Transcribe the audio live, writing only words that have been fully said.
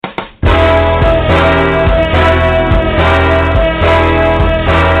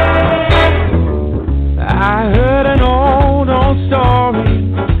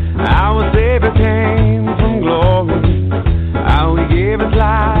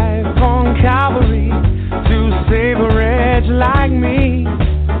like me.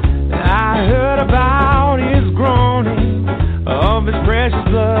 I heard about his groaning, of his precious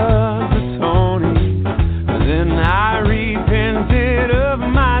blood atoning. Then I repented of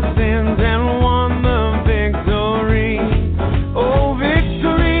my sins and won the victory. Oh,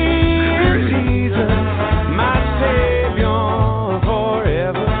 victory in Jesus, my Savior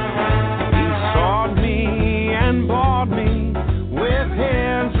forever. He sought me and bought me with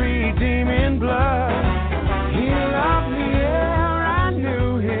his redeeming blood. He loved me ere I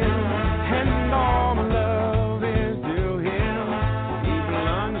knew him, and all my love is due him. He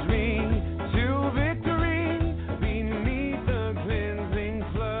plunged me to victory beneath the cleansing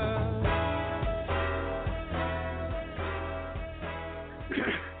flood.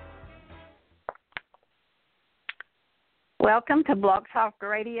 Welcome to Blog Talk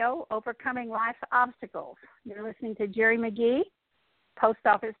Radio, Overcoming Life's Obstacles. You're listening to Jerry McGee, Post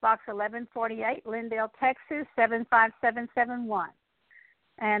Office Box 1148, Lindale, Texas, 75771.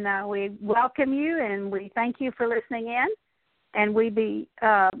 And we welcome you and we thank you for listening in. And we be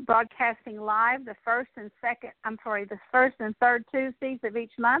broadcasting live the first and third Tuesdays of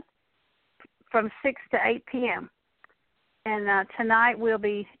each month from 6 to 8 p.m. And tonight we'll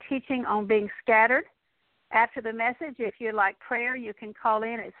be teaching on being scattered. After the message, if you'd like prayer, you can call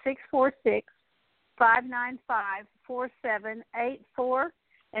in at 646-595-4784.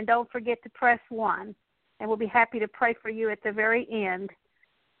 And don't forget to press 1. And we'll be happy to pray for you at the very end.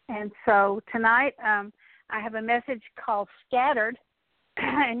 And so tonight I have a message called Scattered.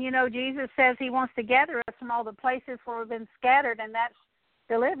 And, you know, Jesus says he wants to gather us from all the places where we've been scattered, and that's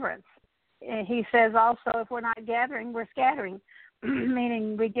deliverance. And he says also if we're not gathering, we're scattering.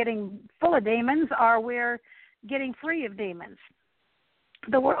 Meaning we're getting full of demons or we're getting free of demons.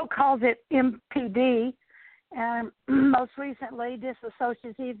 The world calls it MPD, and most recently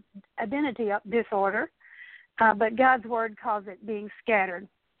dissociative identity disorder, but God's Word calls it being scattered.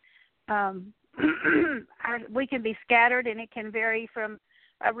 We can be scattered, and it can vary from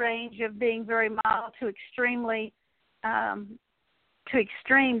a range of being very mild to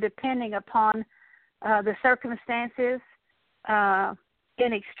extreme, depending upon the circumstances.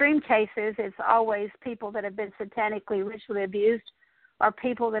 In extreme cases, it's always people that have been satanically ritually abused, or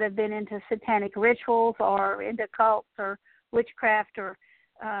people that have been into satanic rituals or into cults or witchcraft or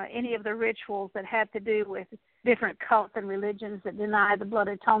any of the rituals that have to do with different cults and religions that deny the blood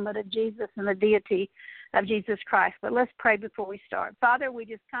atonement of Jesus and the deity of Jesus Christ. But let's pray before we start. Father, we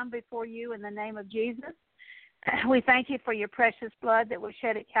just come before you in the name of Jesus. We thank you for your precious blood that was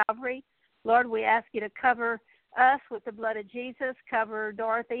shed at Calvary. Lord, we ask you to cover us with the blood of Jesus, cover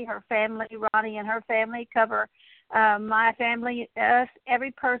Dorothy, her family, Ronnie and her family, cover my family, us,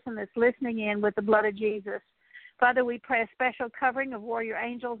 every person that's listening in with the blood of Jesus. Father, we pray a special covering of warrior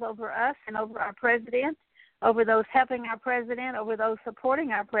angels over us and over our president, over those helping our president, over those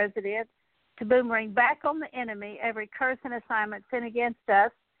supporting our president, to boomerang back on the enemy every curse and assignment sent against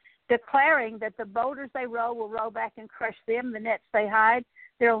us, declaring that the boulders they roll will roll back and crush them, the nets they hide,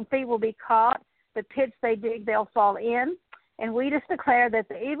 their own feet will be caught, the pits they dig, they'll fall in. And we just declare that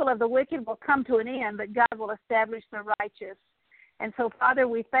the evil of the wicked will come to an end, but God will establish the righteous. And so, Father,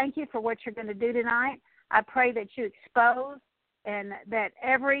 we thank you for what you're going to do tonight. I pray that you expose and that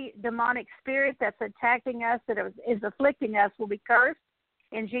every demonic spirit that's attacking us, that is afflicting us, will be cursed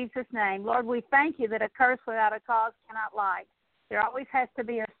in Jesus' name. Lord, we thank you that a curse without a cause cannot lie. There always has to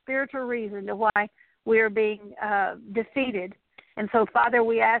be a spiritual reason to why we are being defeated. And so, Father,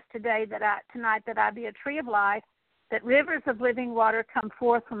 we ask tonight that I be a tree of life, that rivers of living water come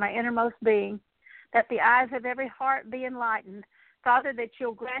forth from my innermost being, that the eyes of every heart be enlightened. Father, that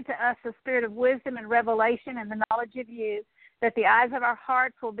you'll grant to us the spirit of wisdom and revelation and the knowledge of you, that the eyes of our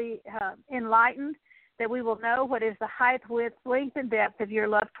hearts will be enlightened, that we will know what is the height, width, length, and depth of your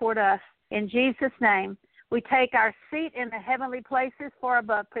love toward us. In Jesus' name, we take our seat in the heavenly places far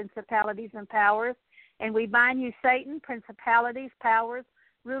above principalities and powers, and we bind you, Satan, principalities, powers,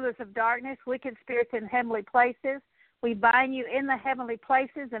 rulers of darkness, wicked spirits in heavenly places. We bind you in the heavenly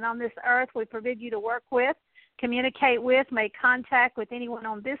places, and on this earth we forbid you to work with, communicate with, make contact with anyone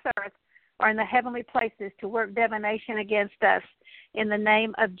on this earth or in the heavenly places to work divination against us in the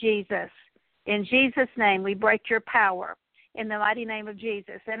name of Jesus. In Jesus' name, we break your power in the mighty name of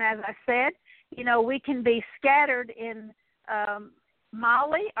Jesus. And as I said, you know, we can be scattered in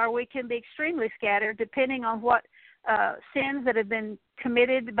mildly, or we can be extremely scattered, depending on what sins that have been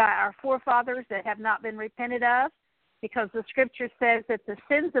committed by our forefathers that have not been repented of, because the scripture says that the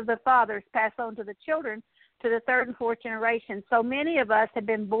sins of the fathers pass on to the children, to the third and fourth generation. So many of us have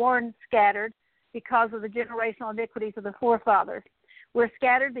been born scattered because of the generational iniquities of the forefathers. We're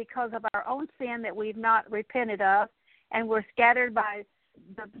scattered because of our own sin that we've not repented of, and we're scattered by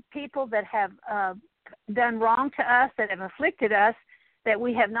the people that have done wrong to us, that have afflicted us, that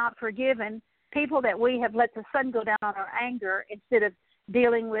we have not forgiven, people that we have let the sun go down on our anger instead of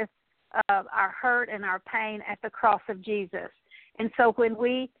dealing with our hurt and our pain at the cross of Jesus. And so when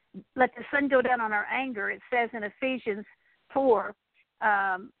we let the sun go down on our anger, it says in Ephesians 4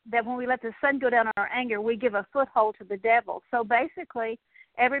 that when we let the sun go down on our anger, we give a foothold to the devil. So basically,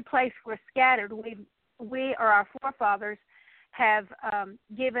 every place we're scattered, we or our forefathers have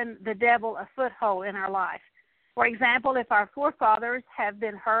given the devil a foothold in our life. For example, if our forefathers have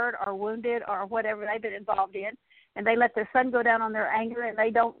been hurt or wounded or whatever they've been involved in, and they let the sun go down on their anger and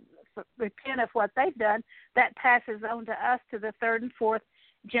they don't repent of what they've done, that passes on to us, to the third and fourth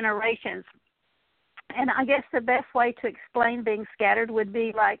generations. And I guess the best way to explain being scattered would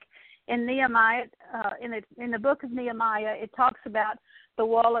be like in Nehemiah, in the book of Nehemiah, it talks about the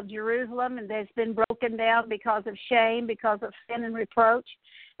wall of Jerusalem, and that's been broken down because of shame, because of sin and reproach.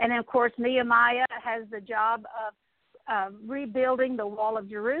 And then, of course, Nehemiah has the job of rebuilding the wall of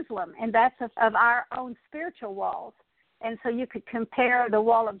Jerusalem, and that's of our own spiritual walls. And so you could compare the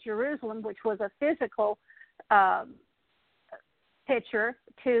wall of Jerusalem, which was a physical picture,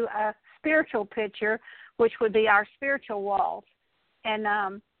 to a spiritual picture, which would be our spiritual walls.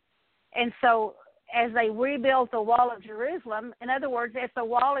 And so as they rebuild the wall of Jerusalem, in other words, if the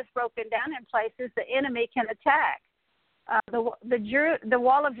wall is broken down in places, the enemy can attack. The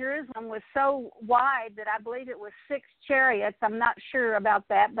wall of Jerusalem was so wide that I believe it was 6 chariots. I'm not sure about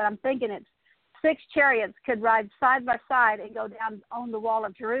that, but I'm thinking it's 6 chariots could ride side by side and go down on the wall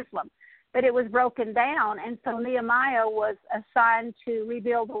of Jerusalem. But it was broken down, and so Nehemiah was assigned to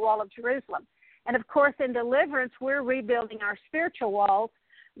rebuild the wall of Jerusalem. And, of course, in deliverance, we're rebuilding our spiritual walls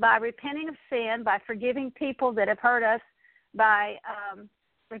by repenting of sin, by forgiving people that have hurt us, by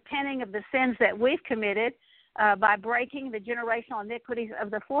repenting of the sins that we've committed, by breaking the generational iniquities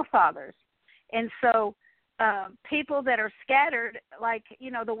of the forefathers. And so people that are scattered, like,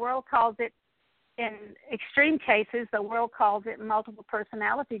 the world calls it, in extreme cases, the world calls it multiple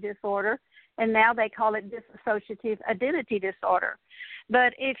personality disorder, and now they call it dissociative identity disorder.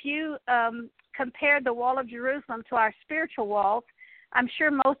 But if you compare the wall of Jerusalem to our spiritual walls, I'm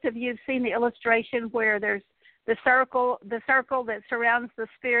sure most of you have seen the illustration where there's the circle that surrounds the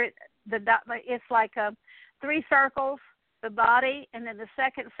spirit. It's like 3 circles, the body, and then the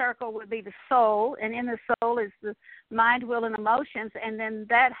second circle would be the soul, and in the soul is the mind, will, and emotions, and then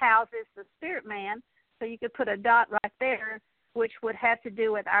that houses the spirit man. So you could put a dot right there, which would have to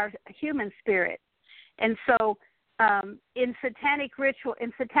do with our human spirit. And so in satanic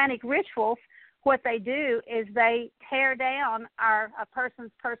rituals, what they do is they tear down a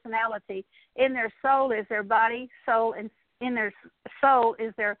person's personality. In their soul is their body, soul, and in their soul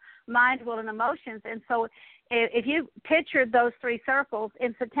is their mind, will, and emotions. And so if you picture those 3 circles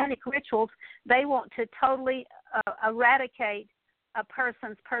in satanic rituals, they want to totally eradicate a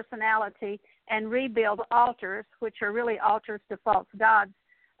person's personality and rebuild altars, which are really altars to false gods.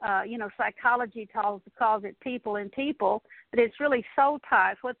 Psychology calls it people in people, but it's really soul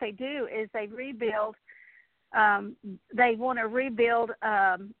ties. What they do is they rebuild. They want to rebuild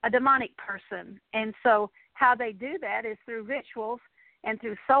a demonic person, and so how they do that is through rituals and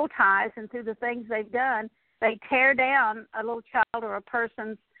through soul ties and through the things they've done. They tear down a little child or a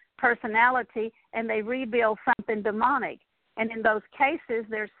person's personality, and they rebuild something demonic. And in those cases,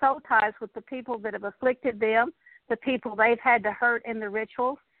 there's soul ties with the people that have afflicted them, the people they've had to hurt in the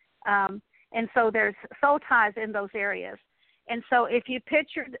rituals. And so there's soul ties in those areas. And so if you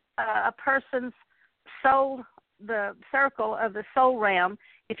pictured a person's soul, the circle of the soul realm,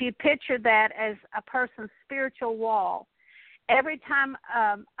 if you picture that as a person's spiritual wall, every time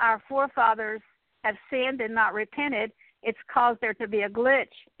our forefathers have sinned and not repented, it's caused there to be a glitch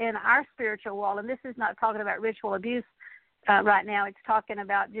in our spiritual wall. And this is not talking about ritual abuse right now. It's talking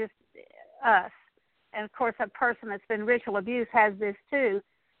about just us. And, of course, a person that's been ritual abuse has this too.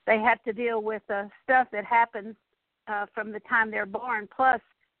 They have to deal with the stuff that happens from the time they're born, plus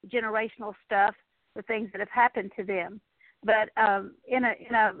generational stuff, the things that have happened to them. But in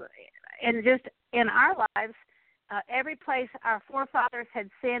our lives, every place our forefathers had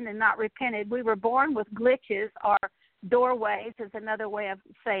sinned and not repented, we were born with glitches, or doorways is another way of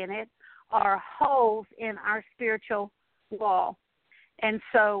saying it, or holes in our spiritual wall. And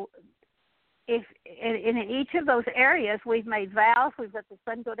so if in each of those areas we've made vows, we've let the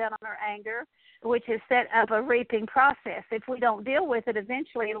sun go down on our anger, which has set up a reaping process. If we don't deal with it,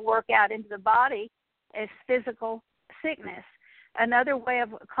 eventually it'll work out into the body as physical sickness. Another way of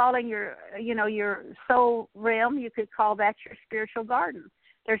calling your soul realm, you could call that your spiritual garden.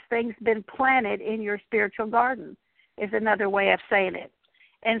 There's things been planted in your spiritual garden. is another way of saying it.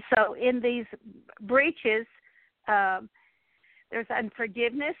 And so in these breaches, there's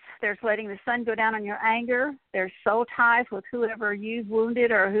unforgiveness, there's letting the sun go down on your anger, there's soul ties with whoever you've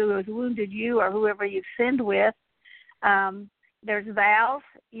wounded or who has wounded you or whoever you've sinned with. There's vows.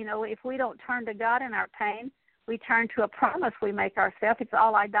 You know, if we don't turn to God in our pain, we turn to a promise we make ourselves. It's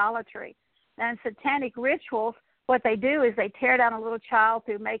all idolatry. And satanic rituals, what they do is they tear down a little child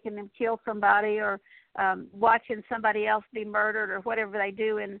through making them kill somebody or watching somebody else be murdered or whatever they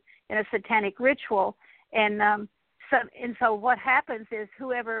do in a satanic ritual. And so what happens is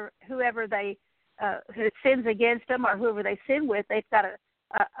whoever they who sins against them or whoever they sin with, they've got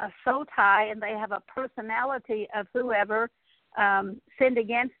a soul tie, and they have a personality of whoever sinned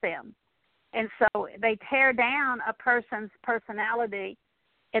against them. And so they tear down a person's personality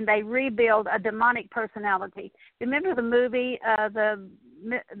and they rebuild a demonic personality. Remember the movie, the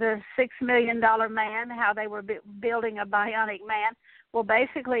 $6 Million Man, how they were building a bionic man? Well,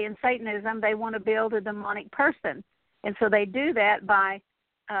 basically in Satanism, they want to build a demonic person. And so they do that by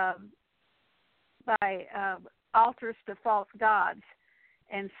altars to false gods.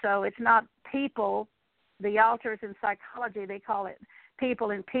 And so it's not people. The altars in psychology, they call it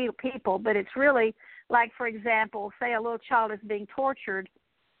people and people, but it's really like, for example, say a little child is being tortured.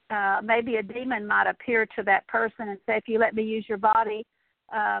 Maybe a demon might appear to that person and say, if you let me use your body,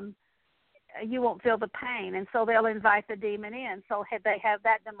 you won't feel the pain. And so they'll invite the demon in. So they have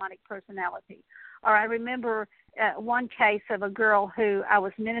that demonic personality. Or I remember one case of a girl who I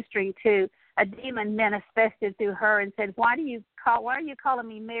was ministering to. A demon manifested through her and said, why are you calling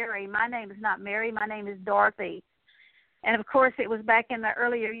me Mary? My name is not Mary. My name is Dorothy. And, of course, it was back in the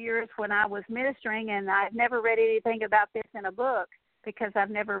earlier years when I was ministering, and I've never read anything about this in a book because I've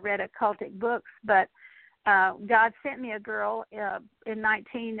never read occultic books. But God sent me a girl in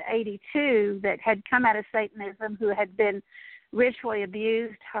 1982 that had come out of Satanism, who had been ritually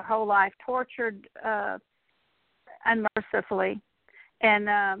abused her whole life, tortured unmercifully.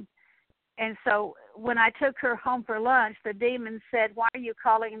 And so when I took her home for lunch, the demon said, why are you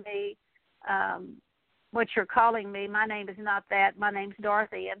calling me what you're calling me? My name is not that. My name's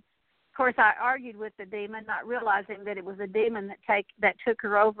Dorothy. And, of course, I argued with the demon, not realizing that it was a demon that took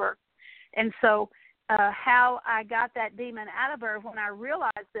her over. And so how I got that demon out of her when I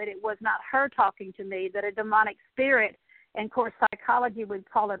realized that it was not her talking to me, that a demonic spirit, and, of course, psychology would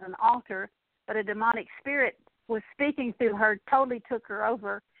call it an altar, but a demonic spirit was speaking through her, totally took her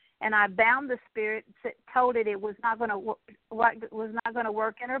over. And I bound the spirit, told it was not going to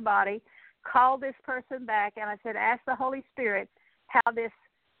work in her body, called this person back, and I said, ask the Holy Spirit how this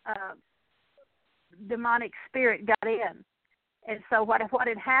demonic spirit got in. And so what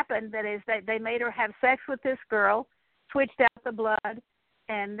had happened that is that they made her have sex with this girl, switched out the blood,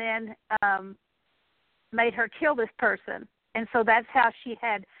 and then made her kill this person. And so that's how she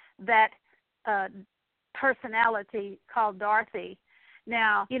had that personality called Dorothy.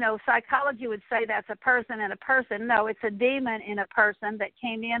 Now, you know, psychology would say that's a person in a person. No, it's a demon in a person that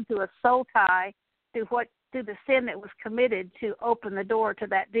came in through a soul tie, through the sin that was committed to open the door to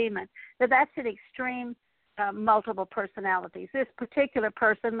that demon. So that's an extreme multiple personalities. This particular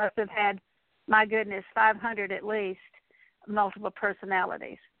person must have had, my goodness, 500 at least multiple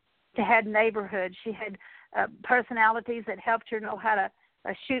personalities. She had neighborhoods. She had personalities that helped her know how to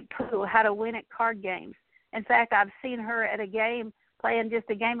shoot pool, how to win at card games. In fact, I've seen her at a game playing just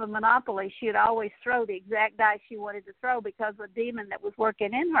a game of Monopoly. She would always throw the exact dice she wanted to throw because of the demon that was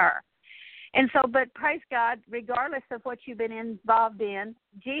working in her. And so, but praise God, regardless of what you've been involved in,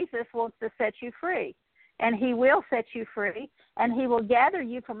 Jesus wants to set you free. And he will set you free, and he will gather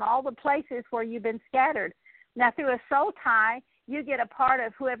you from all the places where you've been scattered. Now, through a soul tie, you get a part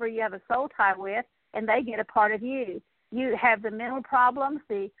of whoever you have a soul tie with, and they get a part of you. You have the mental problems,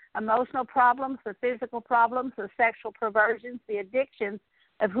 the emotional problems, the physical problems, the sexual perversions, the addictions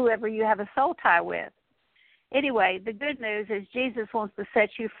of whoever you have a soul tie with. Anyway, the good news is Jesus wants to set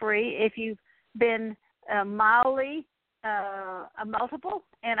you free if you've been mildly a multiple.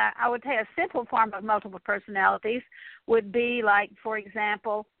 And I would say a simple form of multiple personalities would be like, for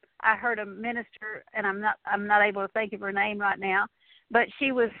example, I heard a minister, and I'm not able to think of her name right now, but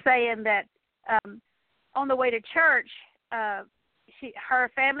she was saying that on the way to church,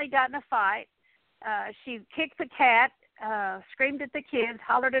 her family got in a fight. She kicked the cat, screamed at the kids,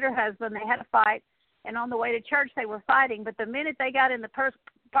 hollered at her husband. They had a fight, and on the way to church, they were fighting. But the minute they got in the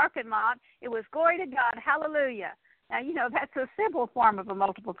parking lot, it was glory to God, hallelujah. Now, you know, that's a simple form of a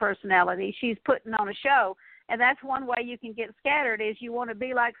multiple personality. She's putting on a show, and that's one way you can get scattered is you want to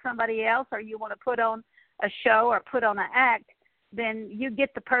be like somebody else or you want to put on a show or put on an act. then you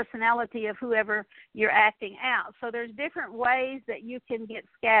get the personality of whoever you're acting out. So there's different ways that you can get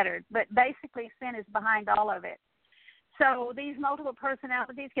scattered, but basically sin is behind all of it. So these multiple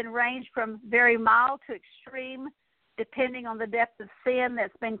personalities can range from very mild to extreme, depending on the depth of sin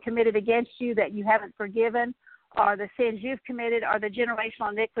that's been committed against you that you haven't forgiven, or the sins you've committed, or the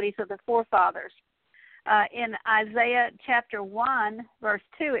generational iniquities of the forefathers. In Isaiah chapter 1, verse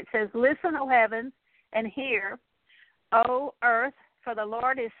 2, it says, "Listen, O heavens, and hear, O earth, for the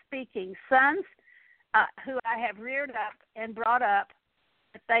Lord is speaking. Sons who I have reared up and brought up,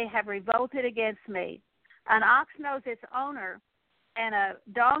 but they have revolted against me. An ox knows its owner, and a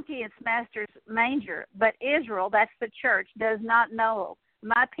donkey its master's manger. But Israel," that's the church, "does not know.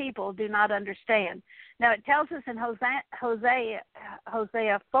 My people do not understand." Now it tells us in Hosea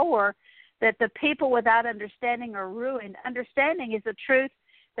 4 that the people without understanding are ruined. Understanding is the truth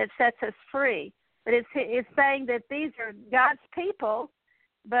that sets us free. But it's saying that these are God's people,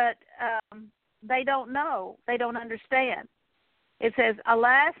 but they don't know. They don't understand. It says,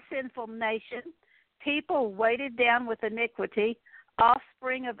 "Alas, sinful nation, people weighted down with iniquity,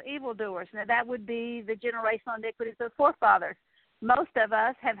 offspring of evildoers." Now, that would be the generational iniquities of the forefathers. Most of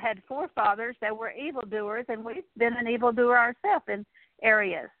us have had forefathers that were evildoers, and we've been an evildoer ourselves in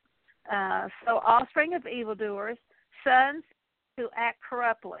areas. So offspring of evildoers, sons who act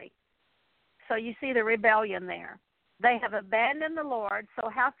corruptly. So you see the rebellion there. They have abandoned the Lord. So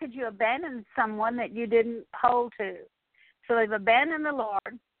how could you abandon someone that you didn't hold to? So they've abandoned the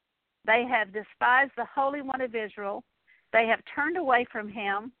Lord. They have despised the Holy One of Israel. They have turned away from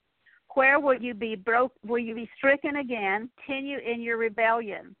him. Where will you be will you be stricken again? Continue in your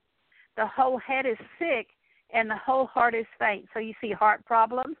rebellion. The whole head is sick and the whole heart is faint. So you see heart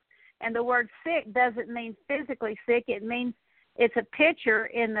problems. And the word sick doesn't mean physically sick. It means it's a picture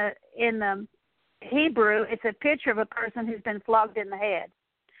in the Hebrew. It's a picture of a person who's been flogged in the head.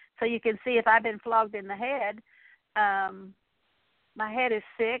 So you can see if I've been flogged in the head, my head is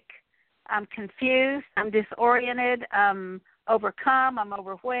sick. I'm confused. I'm disoriented. I'm overcome. I'm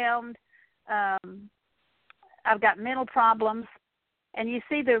overwhelmed. I've got mental problems. And you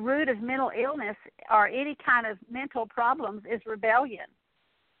see the root of mental illness or any kind of mental problems is rebellion.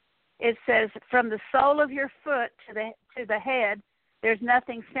 It says, "From the sole of your foot to the head, there's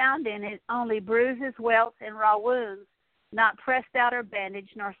nothing sound in it, only bruises, welts, and raw wounds, not pressed out or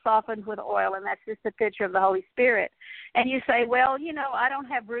bandaged, nor softened with oil." And that's just a picture of the Holy Spirit. And you say, "Well, I don't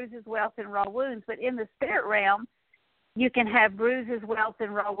have bruises, welts, and raw wounds." But in the spirit realm, you can have bruises, welts,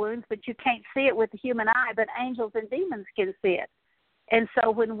 and raw wounds, but you can't see it with the human eye, but angels and demons can see it. And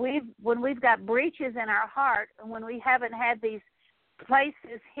so when we've got breaches in our heart, and when we haven't had these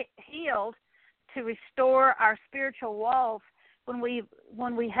places healed to restore our spiritual walls, when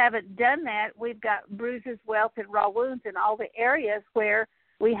we haven't done that, we've got bruises, welts, and raw wounds in all the areas where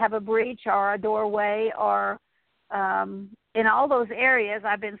we have a breach or a doorway, or in all those areas.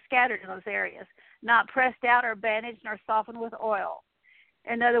 I've been scattered in those areas, not pressed out or bandaged nor softened with oil.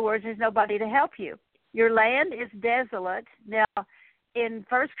 In other words, there's nobody to help you. Your land is desolate. Now, in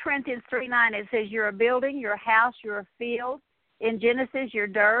 1 Corinthians 3:9, it says you're a building, you're a house, you're a field. In Genesis, you're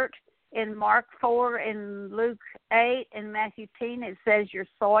dirt. In Mark 4, in Luke 8, in Matthew 10, it says your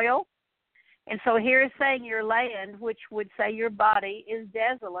soil. And so here it's saying your land, which would say your body, is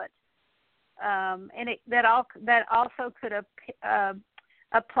desolate. And that also could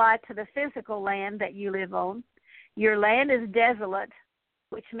apply to the physical land that you live on. Your land is desolate,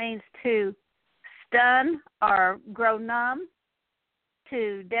 which means to stun or grow numb,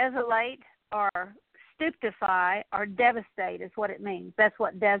 to desolate or stupefy or devastate is what it means. That's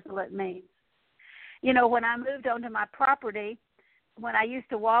what desolate means. When I moved onto my property, when I used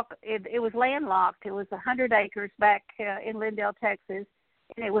to walk, it was landlocked. It was 100 acres back in Lindale, Texas,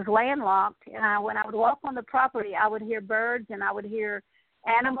 and it was landlocked. And when I would walk on the property, I would hear birds and I would hear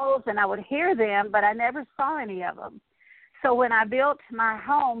animals, and I would hear them, but I never saw any of them. So when I built my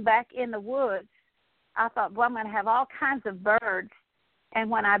home back in the woods, I thought, well, I'm going to have all kinds of birds. And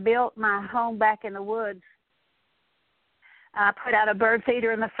when I built my home back in the woods, I put out a bird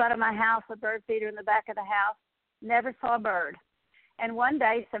feeder in the front of my house, a bird feeder in the back of the house. Never saw a bird. And one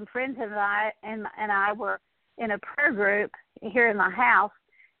day, some friends and I were in a prayer group here in my house,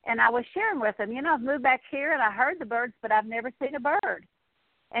 and I was sharing with them, I've moved back here and I heard the birds, but I've never seen a bird.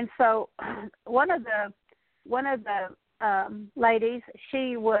 And so one of the ladies,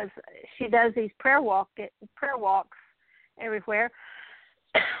 she does these prayer walks everywhere,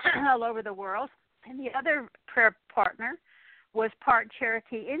 all over the world. And the other prayer partner was part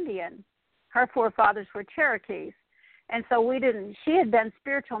Cherokee Indian. Her forefathers were Cherokees. And so she had done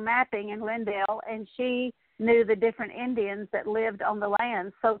spiritual mapping in Lindale, and she knew the different Indians that lived on the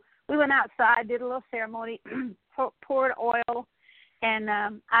land. So we went outside, did a little ceremony, poured oil, and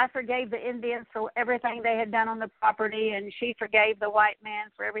I forgave the Indians for everything they had done on the property, and she forgave the white man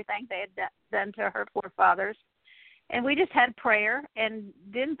for everything they had done to her forefathers. And we just had prayer and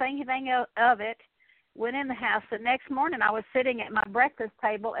didn't think anything of it. Went in the house. The next morning I was sitting at my breakfast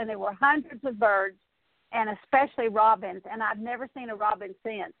table, and there were hundreds of birds, and especially robins. And I've never seen a robin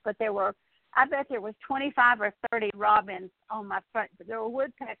since, but I bet there was 25 or 30 robins on my front. There were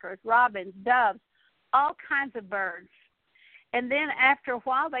woodpeckers, robins, doves, all kinds of birds. And then after a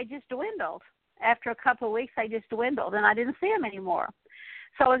while, they just dwindled. After a couple of weeks, they just dwindled, and I didn't see them anymore.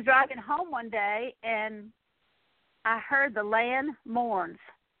 So I was driving home one day, and I heard the land mourns,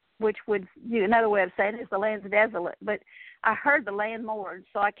 which would, another way of saying it is the land's desolate. But I heard the land mourns.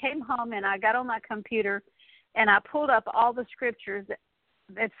 So I came home, and I got on my computer, and I pulled up all the scriptures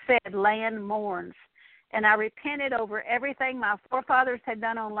that said land mourns. And I repented over everything my forefathers had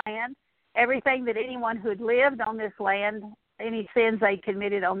done on land, everything that anyone who had lived on this land, any sins they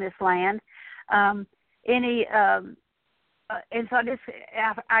committed on this land, and so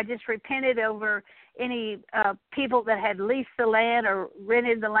I just repented over any people that had leased the land or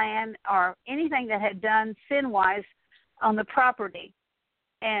rented the land or anything that had done sin-wise on the property.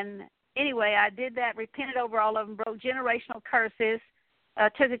 And anyway, I did that, repented over all of them, broke generational curses,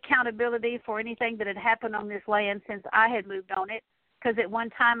 took accountability for anything that had happened on this land since I had moved on it, because at one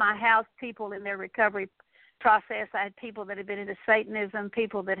time I housed people in their recovery process. I had people that had been into Satanism,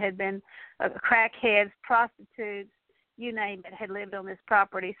 people that had been crackheads, prostitutes, you name it, had lived on this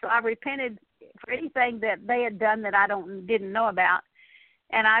property. So I repented for anything that they had done that I didn't know about,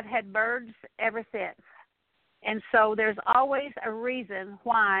 and I've had birds ever since. And so there's always a reason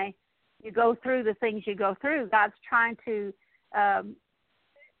why you go through the things you go through. God's trying to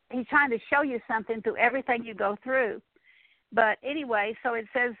He's trying to show you something through everything you go through. But anyway, so it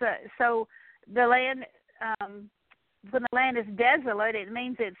says, so the land, when the land is desolate, it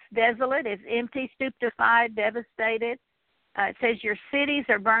means it's desolate, it's empty, stupefied, devastated. It says your cities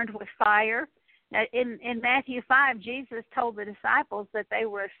are burned with fire. Now, in Matthew 5, Jesus told the disciples that they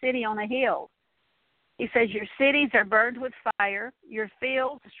were a city on a hill. He says your cities are burned with fire, your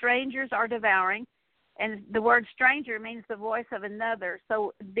fields strangers are devouring. And the word stranger means the voice of another.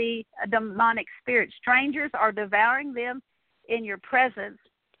 So the demonic spirit, strangers are devouring them in your presence.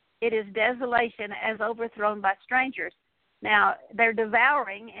 It is desolation as overthrown by strangers. Now, they're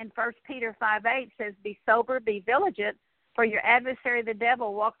devouring, and 1 Peter 5:8 says, be sober, be vigilant, for your adversary the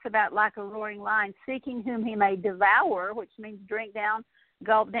devil walks about like a roaring lion, seeking whom he may devour, which means drink down,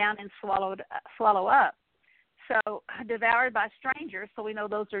 gulp down, and swallow up. So devoured by strangers, so we know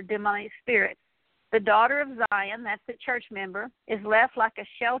those are demonic spirits. The daughter of Zion, that's the church member, is left like a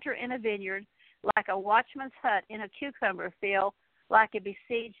shelter in a vineyard, like a watchman's hut in a cucumber field, like a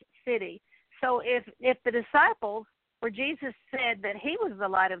besieged city. So if the disciples, where Jesus said that he was the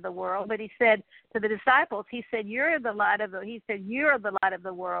light of the world, but he said to the disciples, he said, you're the light of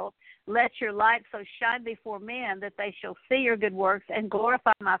the world. Let your light so shine before men that they shall see your good works and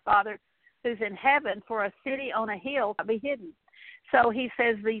glorify my Father who's in heaven. For a city on a hill cannot be hidden. So he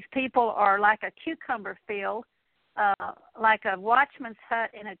says these people are like a cucumber field, like a watchman's hut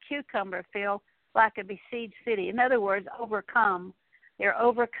in a cucumber field, like a besieged city. In other words, overcome. They're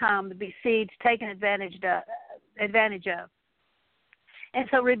overcome, besieged, taken advantage of. And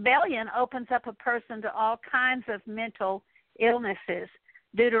so rebellion opens up a person to all kinds of mental illnesses.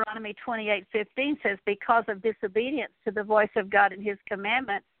 Deuteronomy 28:15 says, because of disobedience to the voice of God and his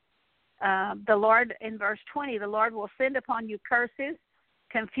commandments, the Lord, in verse 20, the Lord will send upon you curses,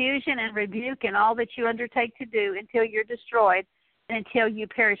 confusion, and rebuke in all that you undertake to do until you're destroyed and until you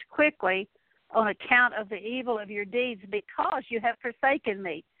perish quickly on account of the evil of your deeds, because you have forsaken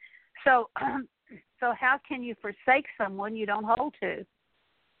me. So how can you forsake someone you don't hold to?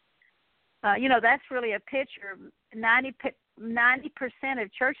 That's really a picture. 90%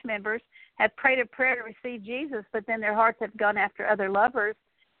 of church members have prayed a prayer to receive Jesus, but then their hearts have gone after other lovers.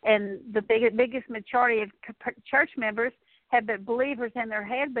 And the biggest majority of church members have been believers in their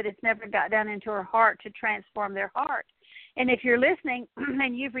head, but it's never got down into her heart to transform their heart. And if you're listening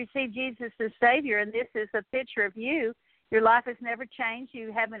and you've received Jesus as Savior, and this is a picture of you, your life has never changed.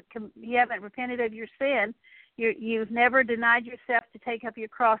 You haven't repented of your sin. You've never denied yourself to take up your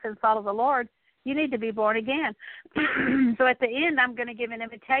cross and follow the Lord. You need to be born again. So at the end, I'm going to give an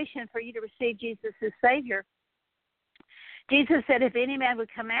invitation for you to receive Jesus as Savior. Jesus said, if any man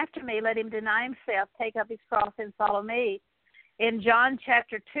would come after me, let him deny himself, take up his cross, and follow me. In John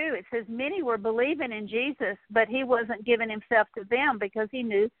chapter 2, it says, many were believing in Jesus, but he wasn't giving himself to them because he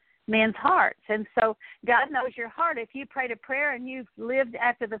knew men's hearts. And so God knows your heart. If you prayed a prayer and you've lived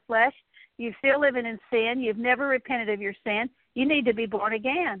after the flesh, you're still living in sin, you've never repented of your sin, you need to be born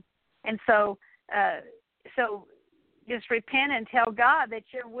again. And so just repent and tell God that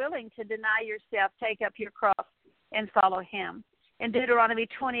you're willing to deny yourself, take up your cross, and follow him. In Deuteronomy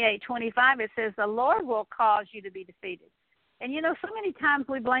 28:25, it says, the Lord will cause you to be defeated. And, you know, so many times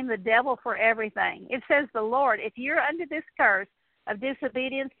we blame the devil for everything. It says the Lord, if you're under this curse of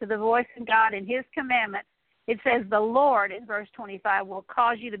disobedience to the voice of God and his commandments, it says the Lord, in verse 25, will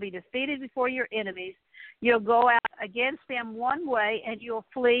cause you to be defeated before your enemies. You'll go out against them one way, and you'll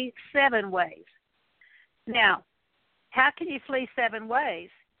flee 7 ways. Now, how can you flee 7 ways?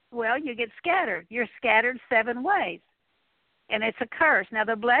 Well, you get scattered. You're scattered 7 ways, and it's a curse. Now,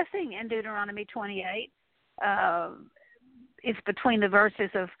 the blessing in Deuteronomy 28, it's between the verses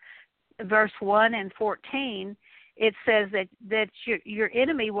of verse 1 and 14. It says that your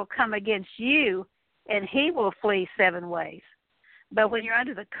enemy will come against you, and he will flee 7 ways. But when you're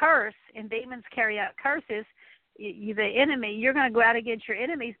under the curse, and demons carry out curses, the enemy, you're going to go out against your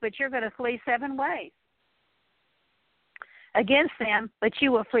enemies, but you're going to flee 7 ways against them, but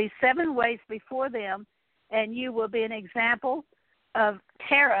you will flee 7 ways before them, and you will be an example of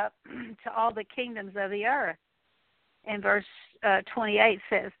terror to all the kingdoms of the earth. And verse 28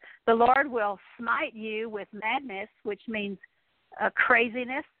 says, the Lord will smite you with madness, which means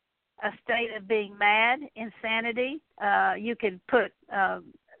craziness, a state of being mad, insanity. You could put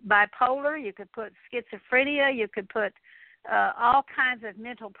bipolar, you could put schizophrenia, you could put all kinds of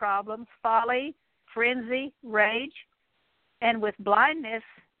mental problems, folly, frenzy, rage, and with blindness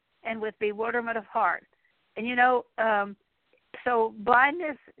and with bewilderment of heart. And, you know, so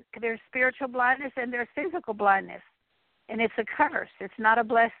blindness, there's spiritual blindness and there's physical blindness. And it's a curse. It's not a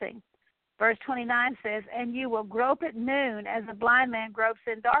blessing. Verse 29 says, and you will grope at noon as a blind man gropes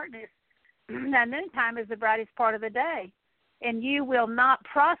in darkness. Now, noontime is the brightest part of the day. And you will not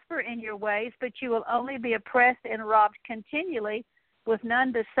prosper in your ways, but you will only be oppressed and robbed continually with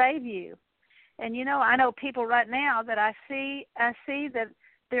none to save you. And, you know, I know people right now that I see that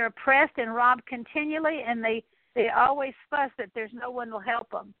they're oppressed and robbed continually, and they always fuss that there's no one will help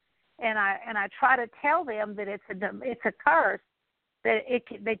them. And I try to tell them that it's a curse,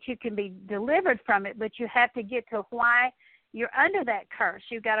 that you can be delivered from it, but you have to get to why you're under that curse.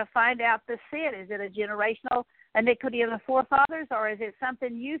 You've got to find out the sin. Is it a generational iniquity of the forefathers, or is it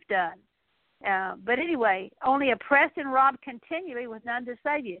something you've done? But anyway, only oppressed and robbed continually with none to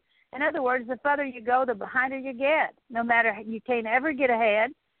save you. In other words, the further you go, the behinder you get. No matter, you can't ever get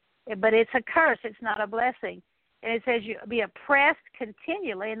ahead, but it's a curse. It's not a blessing. And it says you be oppressed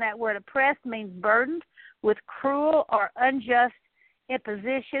continually, and that word oppressed means burdened with cruel or unjust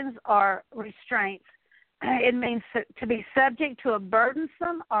impositions or restraints. It means to be subject to a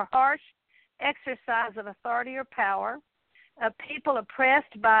burdensome or harsh exercise of authority or power. People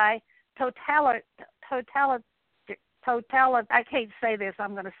oppressed by I can't say this,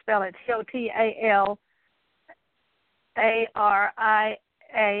 I'm going to spell it,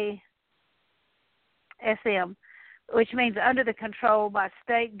 TOTALIASM, which means under the control by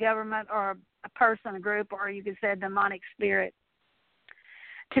state, government, or a person, a group, or you could say a demonic spirit.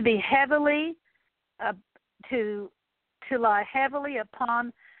 To be heavily, to lie heavily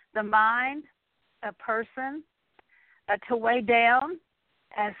upon the mind, a person, to weigh down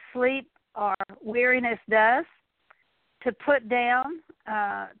as sleep or weariness does, to put down,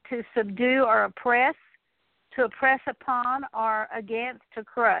 to subdue or oppress, to oppress upon or against, to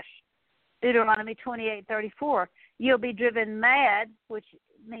crush. Deuteronomy 28:34. You'll be driven mad, which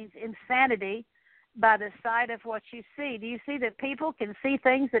means insanity, by the sight of what you see. Do you see that people can see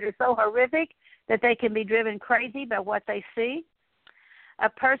things that are so horrific that they can be driven crazy by what they see? A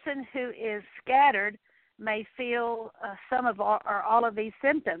person who is scattered may feel some of or all of these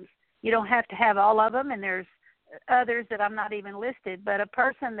symptoms. You don't have to have all of them, and there's others that I'm not even listed, but a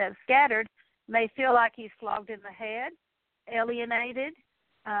person that's scattered may feel like he's flogged in the head, alienated,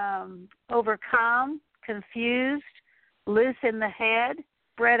 overcome, confused, loose in the head,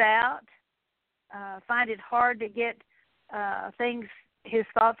 spread out, find it hard to get his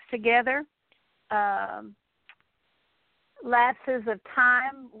thoughts together, lapses of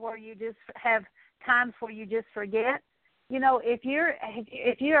time where you just have times where you just forget. You know, if you're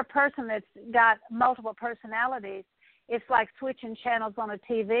a person that's got multiple personalities, it's like switching channels on a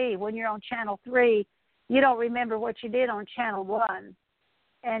TV. When you're on channel 3, you don't remember what you did on channel 1,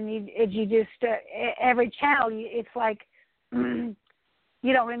 and you just every channel, it's like you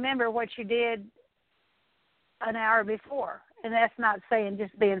don't remember what you did an hour before. And that's not saying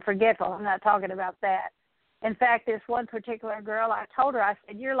just being forgetful. I'm not talking about that. In fact, this one particular girl, I told her, I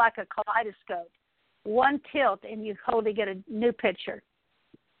said, you're like a kaleidoscope. One tilt and you totally get a new picture.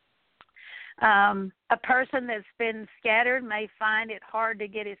 A person that's been scattered may find it hard to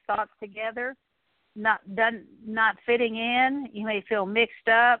get his thoughts together, not fitting in. You may feel mixed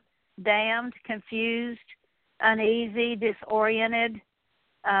up, damned, confused, uneasy, disoriented,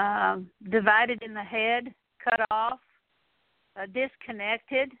 divided in the head, cut off,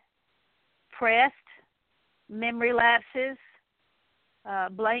 disconnected, pressed, memory lapses,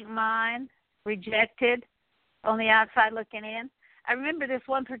 blank mind, rejected, on the outside looking in. I remember this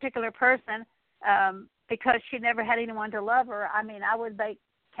one particular person, because she never had anyone to love her. I mean, I would bake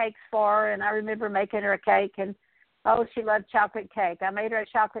cakes for her, and I remember making her a cake, and, she loved chocolate cake. I made her a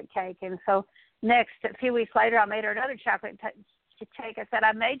chocolate cake, and so next, a few weeks later, I made her another chocolate cake. I said,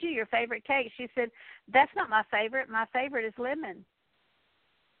 I made you your favorite cake. She said, that's not my favorite. My favorite is lemon.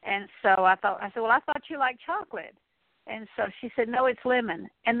 And so I said, well, I thought you liked chocolate. And so she said, no, it's lemon.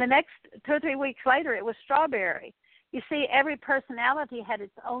 And the next 2 or 3 weeks later, it was strawberry. You see, every personality had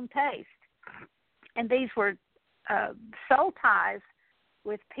its own taste. And these were soul ties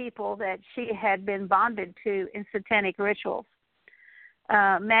with people that she had been bonded to in satanic rituals.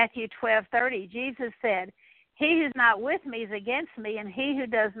 Matthew 12:30, Jesus said, he who's not with me is against me, and he who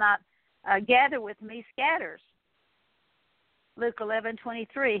does not gather with me scatters. Luke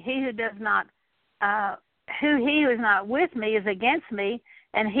 11:23, he who is not with me is against me,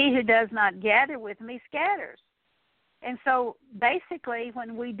 and he who does not gather with me scatters. And so basically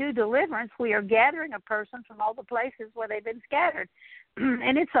when we do deliverance, we are gathering a person from all the places where they've been scattered.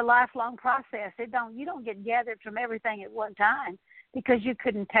 And it's a lifelong process. You don't get gathered from everything at one time because you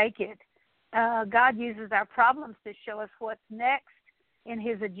couldn't take it. God uses our problems to show us what's next in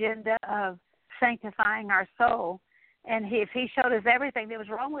his agenda of sanctifying our soul. And if he showed us everything that was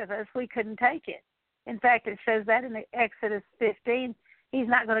wrong with us, we couldn't take it. In fact, it says that in Exodus 15, he's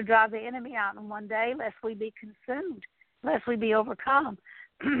not going to drive the enemy out in one day lest we be consumed, lest we be overcome.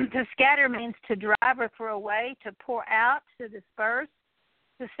 To scatter means to drive or throw away, to pour out, to disperse,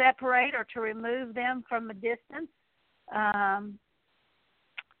 to separate or to remove them from a distance.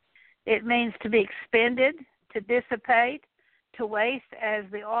 It means to be expended, to dissipate, to waste as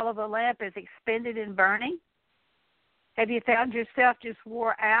the oil of a lamp is expended in burning. Have you found yourself just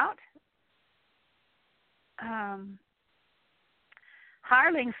wore out?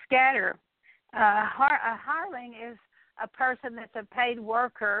 Hirelings scatter. A hireling is a person that's a paid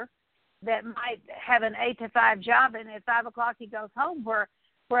worker that might have an 8 to 5 job, and at 5 o'clock he goes home. Where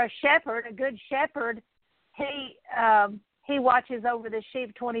a shepherd, a good shepherd, he watches over the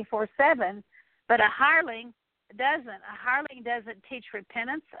sheep 24/7. But a hireling doesn't. A hireling doesn't teach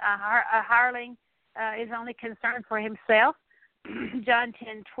repentance. A hireling is only concerned for himself. John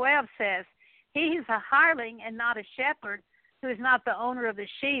 10:12 says, he is a hireling and not a shepherd, who is not the owner of the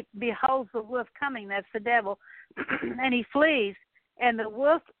sheep, beholds the wolf coming, that's the devil, and he flees, and the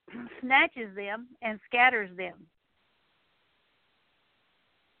wolf snatches them and scatters them.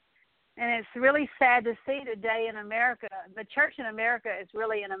 And it's really sad to see today in America. The church in America is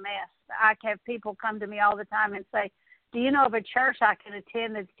really in a mess. I have people come to me all the time and say, do you know of a church I can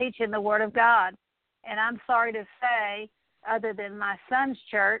attend that's teaching the Word of God? And I'm sorry to say, other than my son's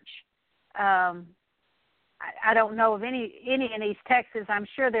church, I don't know of any in East Texas. I'm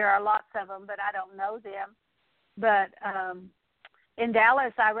sure there are lots of them, but I don't know them. But in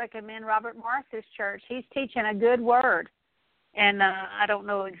Dallas, I recommend Robert Morris's church. He's teaching a good word. And I don't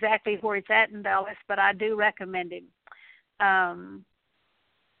know exactly where it's at in Dallas, but I do recommend him. And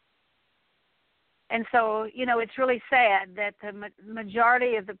so, it's really sad that the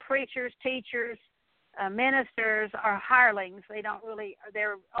majority of the preachers, teachers, ministers are hirelings.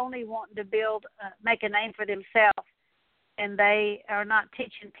 They're only wanting to make a name for themselves, and they are not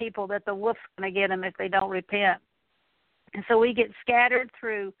teaching people that the wolf's going to get them if they don't repent. And so we get scattered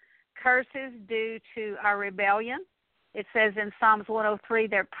through curses due to our rebellion. It says in Psalms 103,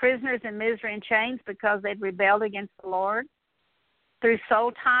 they're prisoners in misery and chains because they've rebelled against the Lord. Through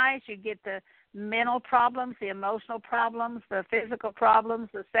soul ties, you get the mental problems, the emotional problems, the physical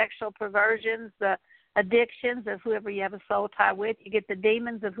problems, the sexual perversions, the addictions of whoever you have a soul tie with. You get the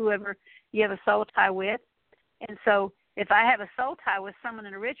demons of whoever you have a soul tie with. And so if I have a soul tie with someone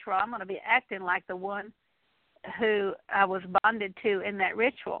in a ritual, I'm going to be acting like the one who I was bonded to in that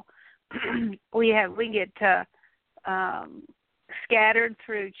ritual. we get scattered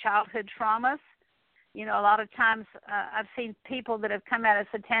through childhood traumas. A lot of times I've seen people that have come out of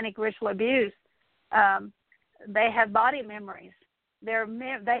satanic ritual abuse. They have body memories.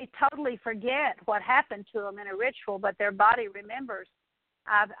 They totally forget what happened to them in a ritual, but their body remembers.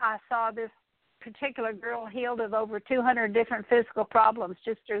 I saw this particular girl healed of over 200 different physical problems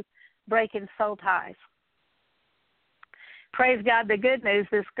just through breaking soul ties. Praise God, the good news,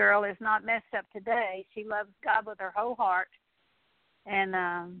 this girl is not messed up today. She loves God with her whole heart. And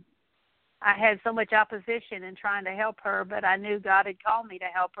I had so much opposition in trying to help her, but I knew God had called me to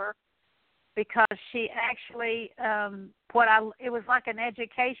help her because she actually, it was like an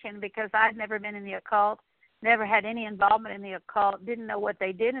education because I'd never been in the occult, never had any involvement in the occult, didn't know what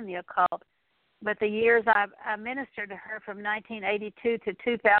they did in the occult. But the years I ministered to her from 1982 to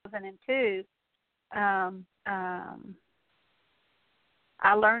 2002,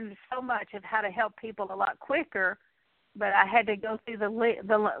 I learned so much of how to help people a lot quicker, but I had to go through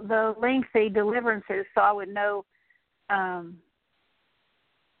the lengthy deliverances so I would know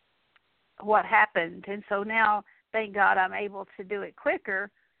what happened. And so now, thank God, I'm able to do it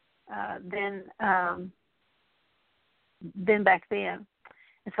quicker than back then.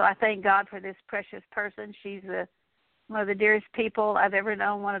 And so I thank God for this precious person. She's one of the dearest people I've ever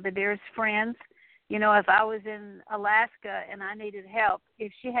known, one of the dearest friends. You know, if I was in Alaska and I needed help,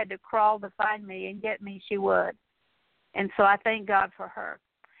 if she had to crawl to find me and get me, she would. And so I thank God for her.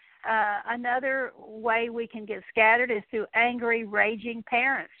 Another way we can get scattered is through angry, raging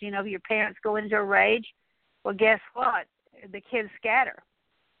parents. You know, if your parents go into a rage, well, guess what? The kids scatter.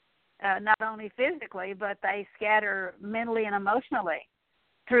 Not only physically, but they scatter mentally and emotionally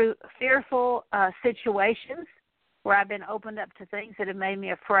through fearful situations where I've been opened up to things that have made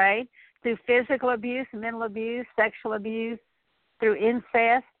me afraid, through physical abuse, mental abuse, sexual abuse, through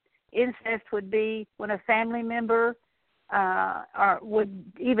incest. Incest would be when a family member or would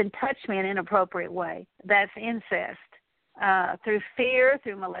even touch me in an inappropriate way. That's incest. Through fear,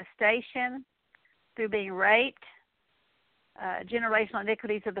 through molestation, through being raped, generational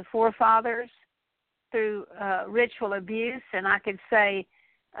iniquities of the forefathers, through ritual abuse, and I could say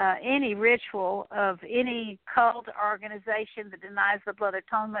any ritual of any cult or organization that denies the blood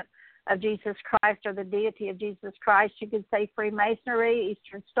atonement of Jesus Christ or the deity of Jesus Christ. You could say Freemasonry,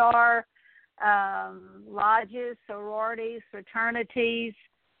 Eastern Star, lodges, sororities, fraternities,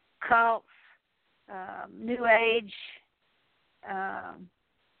 cults, New Age.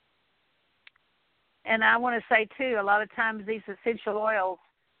 And I want to say, too, a lot of times these essential oils,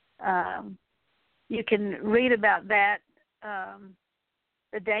 you can read about that,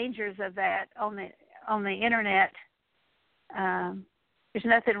 the dangers of that on the Internet. There's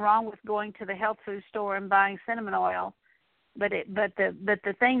nothing wrong with going to the health food store and buying cinnamon oil, but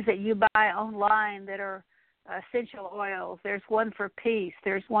the things that you buy online that are essential oils, there's one for peace,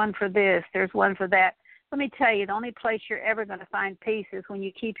 there's one for this, there's one for that. Let me tell you, the only place you're ever going to find peace is when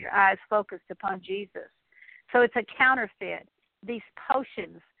you keep your eyes focused upon Jesus. So it's a counterfeit. These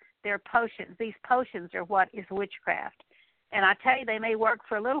potions, they're potions. These potions are what is witchcraft. And I tell you, they may work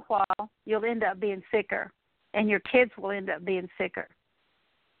for a little while. You'll end up being sicker, and your kids will end up being sicker.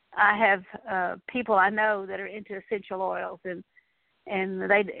 I have people I know that are into essential oils, and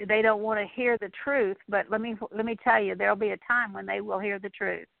they don't want to hear the truth. But let me tell you, there'll be a time when they will hear the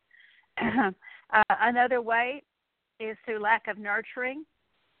truth. Another way is through lack of nurturing,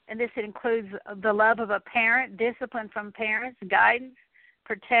 and this includes the love of a parent, discipline from parents, guidance,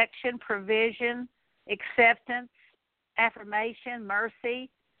 protection, provision, acceptance, affirmation, mercy,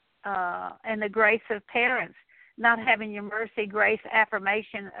 and the grace of parents. Not having your mercy, grace,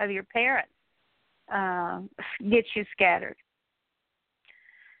 affirmation of your parents gets you scattered.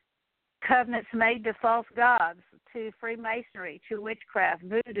 Covenants made to false gods, to Freemasonry, to witchcraft,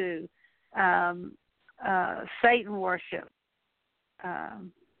 voodoo, Satan worship,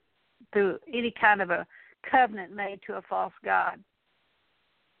 through any kind of a covenant made to a false god.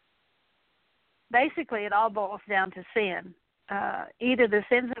 Basically, it all boils down to sin. Either the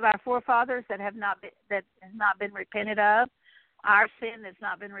sins of our forefathers that has not been repented of, our sin that's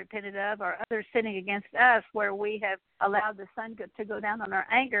not been repented of, or others sinning against us where we have allowed the sun to go down on our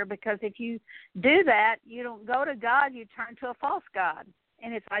anger, because if you do that, you don't go to God, you turn to a false god,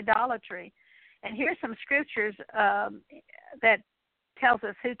 and it's idolatry. And here's some scriptures that tells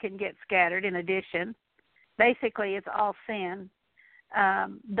us who can get scattered in addition. Basically, it's all sin.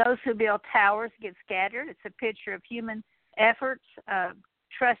 Those who build towers get scattered. It's a picture of human efforts,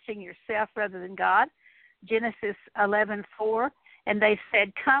 trusting yourself rather than God. Genesis 11:4, and they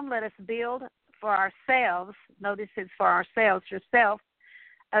said, "Come, let us build for ourselves." Notice it's for ourselves, yourself,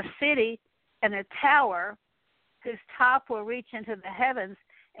 a city and a tower whose top will reach into the heavens,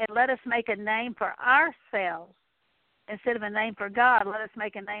 and let us make a name for ourselves. Instead of a name for God, let us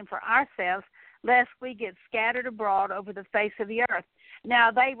make a name for ourselves, lest we get scattered abroad over the face of the earth.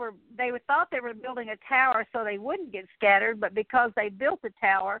 Now, they thought they were building a tower so they wouldn't get scattered, but because they built the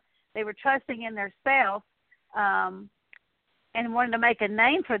tower, They were trusting in themselves and wanted to make a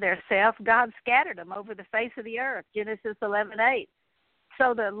name for themselves. God scattered them over the face of the earth, Genesis 11:8.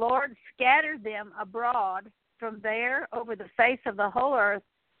 So the Lord scattered them abroad from there over the face of the whole earth,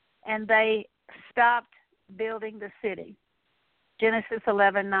 and they stopped building the city, Genesis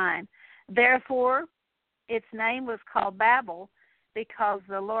 11:9. Therefore, its name was called Babel, because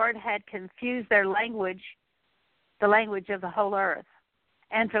the Lord had confused their language, the language of the whole earth.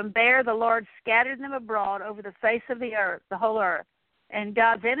 And from there the Lord scattered them abroad over the face of the earth, the whole earth. And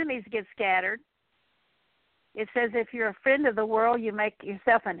God's enemies get scattered. It says if you're a friend of the world, you make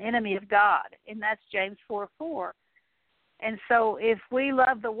yourself an enemy of God. And that's James 4:4. And so if we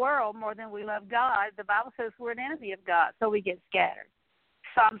love the world more than we love God, the Bible says we're an enemy of God, so we get scattered.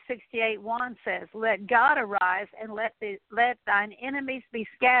 Psalm 68:1 says, let God arise and let thine enemies be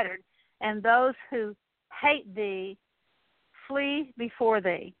scattered, and those who hate thee flee before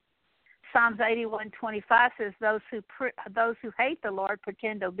thee. Psalms 81:25 says, those who hate the Lord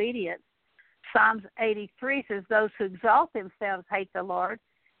pretend obedience. Psalms 83 says, those who exalt themselves hate the Lord.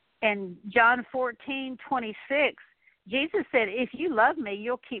 And John 14:26, Jesus said, if you love me,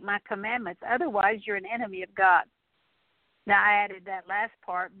 you'll keep my commandments. Otherwise, you're an enemy of God. Now, I added that last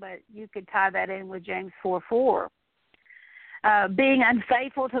part, but you could tie that in with James 4:4. Being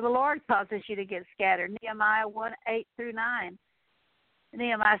unfaithful to the Lord causes you to get scattered. Nehemiah 1:8-9.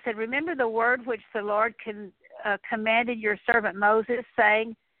 Nehemiah said, remember the word which the Lord commanded your servant Moses,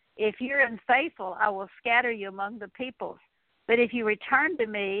 saying, if you're unfaithful, I will scatter you among the peoples. But if you return to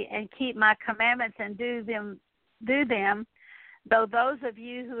me and keep my commandments and do them, though those of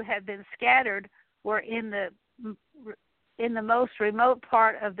you who have been scattered were in the most remote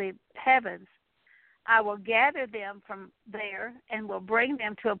part of the heavens, I will gather them from there and will bring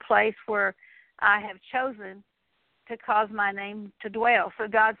them to a place where I have chosen to cause my name to dwell. So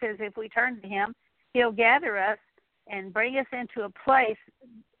God says if we turn to him, he'll gather us and bring us into a place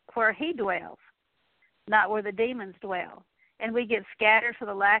where he dwells, not where the demons dwell. And we get scattered for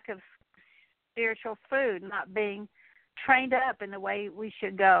the lack of spiritual food, not being trained up in the way we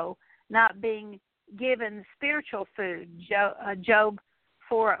should go, not being given spiritual food. Job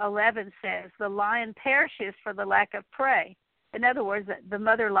 4:11 says, the lion perishes for the lack of prey. In other words, the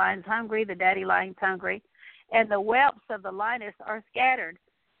mother lion's hungry, the daddy lion's hungry, and the whelps of the lioness are scattered.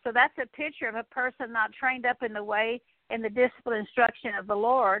 So that's a picture of a person not trained up in the way and the discipline instruction of the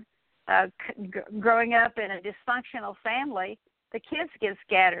Lord, growing up in a dysfunctional family. The kids get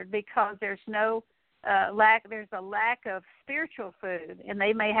scattered because there's a lack of spiritual food, and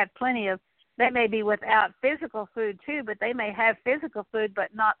they may have they may be without physical food too, but they may have physical food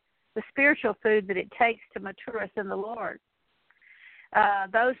but not the spiritual food that it takes to mature us in the Lord.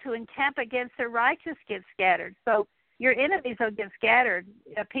 Those who encamp against the righteous get scattered. So your enemies will get scattered,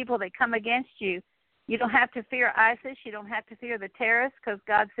 people that come against you. You don't have to fear ISIS. You don't have to fear the terrorists, because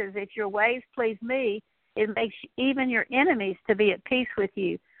God says if your ways please me, it makes even your enemies to be at peace with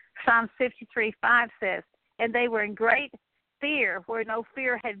you. Psalm 53:5 says, and they were in great fear where no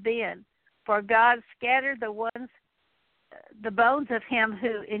fear had been. For God scattered the bones of him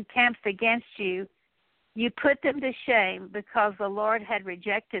who encamps against you. You put them to shame because the Lord had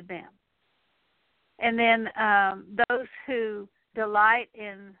rejected them. And then those who delight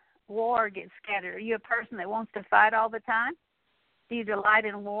in war get scattered. Are you a person that wants to fight all the time? Do you delight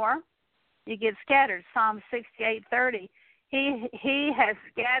in war? You get scattered. Psalm 68:30. He has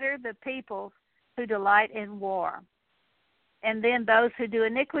scattered the people who delight in war. And then those who do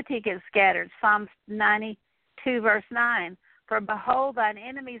iniquity get scattered. Psalm 92:9. For behold thine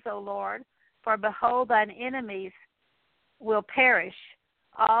enemies, O Lord, for behold thine enemies will perish.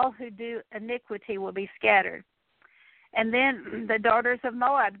 All who do iniquity will be scattered. And then the daughters of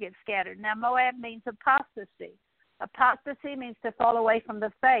Moab get scattered. Now, Moab means apostasy. Apostasy means to fall away from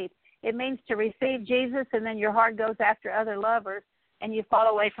the faith. It means to receive Jesus and then your heart goes after other lovers and you fall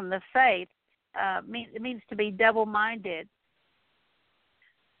away from the faith. It means to be double-minded.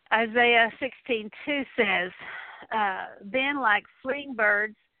 Isaiah 16:2 says, then like fleeing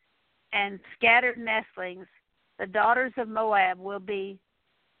birds and scattered nestlings, the daughters of Moab will be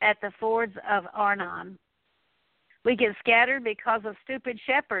at the fords of Arnon. We get scattered because of stupid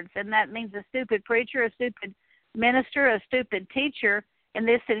shepherds, and that means a stupid preacher, a stupid minister, a stupid teacher, and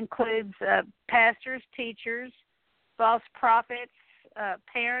this includes pastors, teachers, false prophets,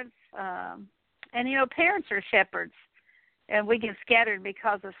 parents, and, parents are shepherds, and we get scattered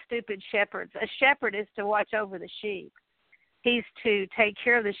because of stupid shepherds. A shepherd is to watch over the sheep. He's to take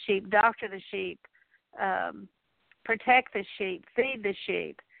care of the sheep, doctor the sheep, protect the sheep, feed the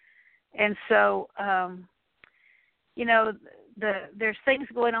sheep. And so, there's things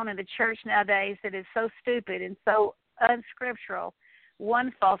going on in the church nowadays that is so stupid and so unscriptural.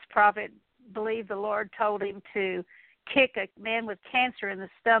 One false prophet believed the Lord told him to kick a man with cancer in the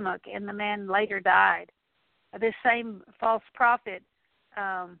stomach, and the man later died. This same false prophet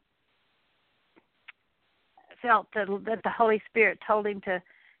felt that the Holy Spirit told him to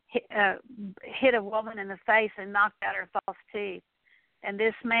hit a woman in the face and knocked out her false teeth. And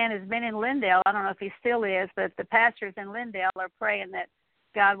this man has been in Lindale. I don't know if he still is, but the pastors in Lindale are praying that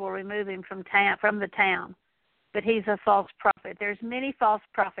God will remove him from the town. But he's a false prophet. There's many false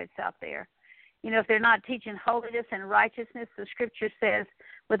prophets out there. You know, if they're not teaching holiness and righteousness, the Scripture says,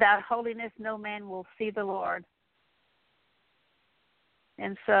 without holiness, no man will see the Lord.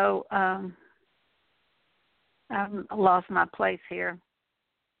 And so I've lost my place here.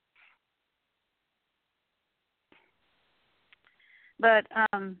 But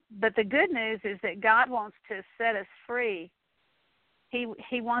the good news is that God wants to set us free.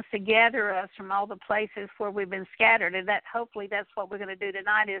 He wants to gather us from all the places where we've been scattered, and that hopefully that's what we're going to do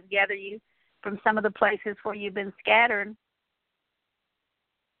tonight, is gather you from some of the places where you've been scattered.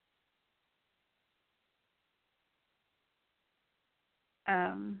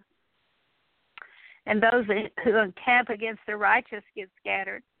 And those who encamp against the righteous get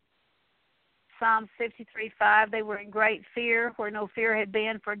scattered. Psalm 53:5, they were in great fear where no fear had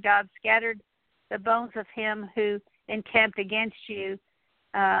been, for God scattered the bones of him who encamped against you.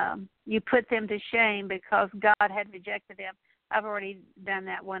 You put them to shame because God had rejected them. I've already done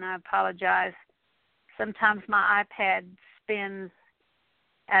that one. I apologize. Sometimes my iPad spins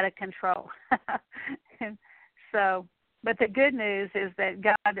out of control. But the good news is that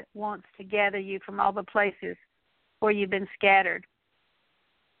God wants to gather you from all the places where you've been scattered.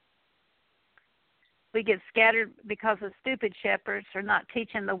 We get scattered because of stupid shepherds are not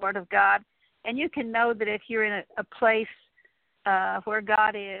teaching the Word of God. And you can know that if you're in a place where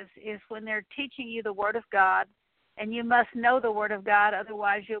God is when they're teaching you the Word of God. And you must know the Word of God,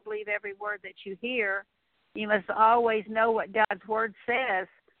 otherwise you'll believe every word that you hear. You must always know what God's Word says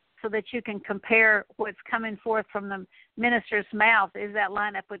so that you can compare what's coming forth from the minister's mouth. Is that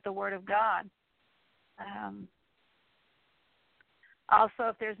line up with the Word of God? Also,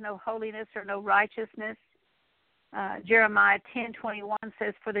 if there's no holiness or no righteousness, Jeremiah 10:21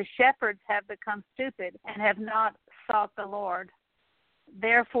 says, "For the shepherds have become stupid and have not sought the Lord.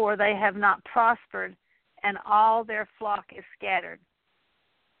 Therefore they have not prospered, and all their flock is scattered.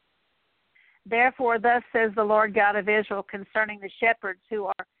 Therefore thus says the Lord God of Israel concerning the shepherds who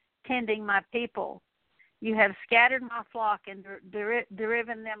are tending my people. You have scattered my flock and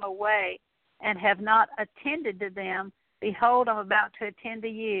driven them away and have not attended to them. Behold, I'm about to attend to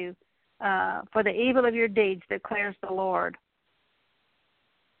you for the evil of your deeds, declares the Lord."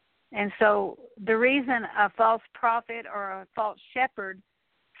 And so the reason a false prophet or a false shepherd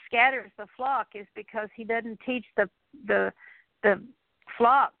scatters the flock is because he doesn't teach the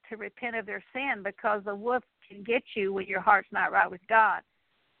flock to repent of their sin, because the wolf can get you when your heart's not right with God.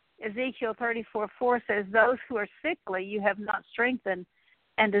 Ezekiel 34:4 says, "Those who are sickly you have not strengthened,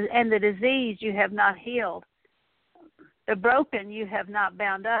 and the diseased you have not healed. The broken you have not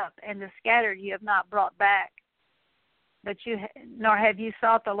bound up, and the scattered you have not brought back. But nor have you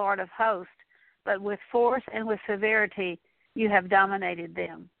sought the Lord of hosts, but with force and with severity you have dominated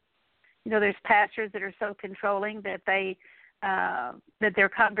them." You know, there's pastors that are so controlling that that their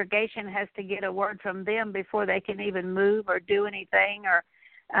congregation has to get a word from them before they can even move or do anything. Or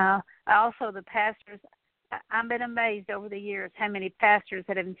also the pastors, I've been amazed over the years how many pastors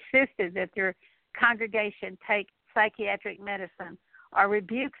that have insisted that their congregation take psychiatric medicine or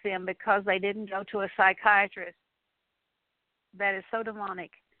rebuke them because they didn't go to a psychiatrist. That is so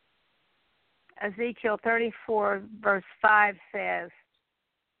demonic. Ezekiel 34:5 says,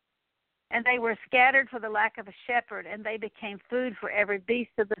 "And they were scattered for the lack of a shepherd, and they became food for every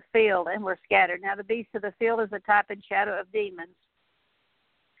beast of the field and were scattered." Now, the beast of the field is a type and shadow of demons.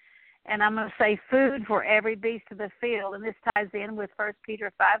 And I'm going to say food for every beast of the field, and this ties in with 1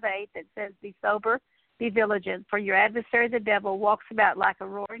 Peter 5:8 that says, "Be sober, be vigilant, for your adversary the devil walks about like a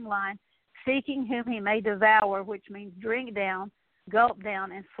roaring lion, seeking whom he may devour," which means drink down, gulp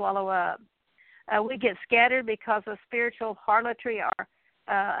down, and swallow up. We get scattered because of spiritual harlotry or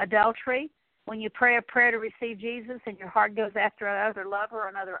adultery. When you pray a prayer to receive Jesus and your heart goes after another lover or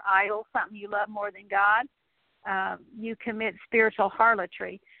another idol, something you love more than God, you commit spiritual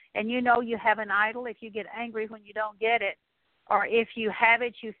harlotry. And you know you have an idol if you get angry when you don't get it, or if you have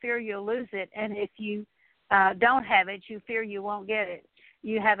it, you fear you'll lose it, and if you don't have it, you fear you won't get it.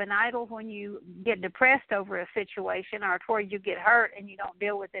 You have an idol when you get depressed over a situation or where you get hurt and you don't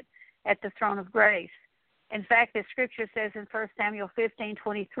deal with it at the throne of grace. In fact, the scripture says in 1 Samuel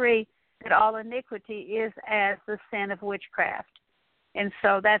 15:23 that all iniquity is as the sin of witchcraft. And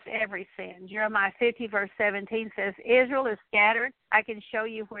so that's every sin. Jeremiah 50, verse 17 says, Israel is scattered. I can show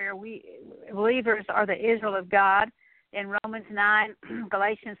you where we believers are the Israel of God. In Romans 9,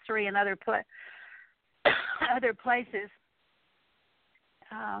 Galatians 3, and other places,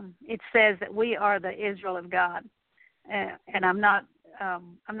 it says that we are the Israel of God. And I'm not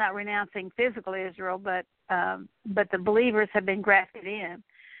renouncing physical Israel, but the believers have been grafted in.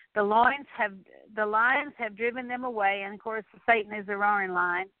 The lions have driven them away, and of course Satan is the roaring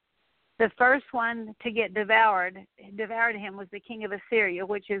lion. The first one to get devoured him was the king of Assyria,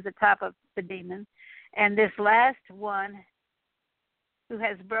 which is the top of the demon. And this last one who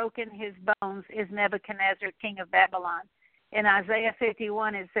has broken his bones is Nebuchadnezzar, king of Babylon. In Isaiah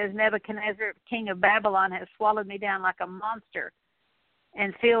 51, it says, Nebuchadnezzar, king of Babylon, has swallowed me down like a monster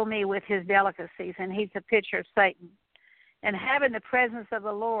and filled me with his delicacies. And he's a picture of Satan. And having the presence of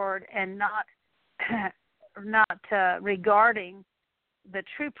the Lord and not regarding the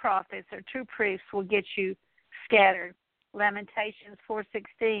true prophets or true priests will get you scattered. Lamentations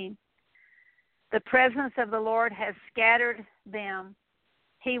 4:16. The presence of the Lord has scattered them.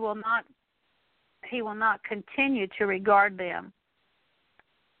 He will not continue to regard them.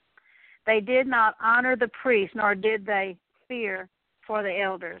 They did not honor the priest, nor did they fear for the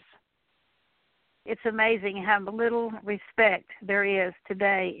elders. It's amazing how little respect there is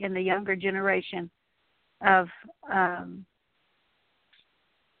today in the younger generation of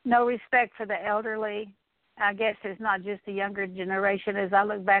no respect for the elderly. I guess it's not just the younger generation. As I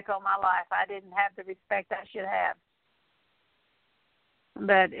look back on my life, I didn't have the respect I should have.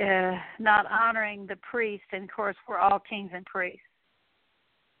 But not honoring the priest, and of course we're all kings and priests.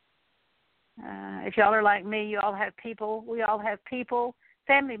 If y'all are like me, we all have people,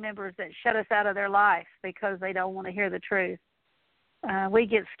 family members that shut us out of their life because they don't want to hear the truth. We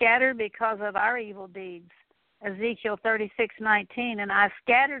get scattered because of our evil deeds. Ezekiel 36:19, and I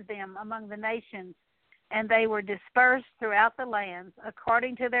scattered them among the nations, and they were dispersed throughout the lands.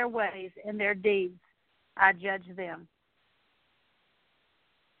 According to their ways and their deeds, I judge them.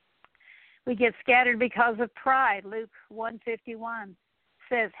 We get scattered because of pride. Luke 1:51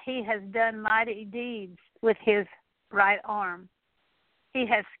 says, he has done mighty deeds with his right arm. He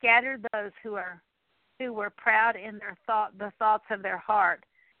has scattered those who were proud in the thoughts of their heart,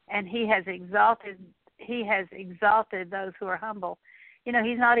 and he has exalted those who are humble. You know,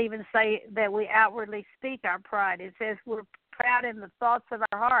 he's not even saying that we outwardly speak our pride. It says we're proud in the thoughts of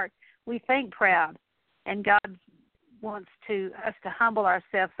our heart. We think proud, and God wants us to humble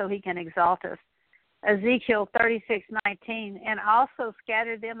ourselves so he can exalt us. Ezekiel 36:19, and also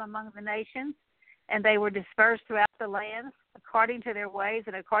scattered them among the nations, and they were dispersed throughout the lands. According to their ways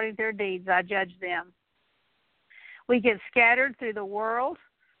and according to their deeds, I judge them. We get scattered through the world,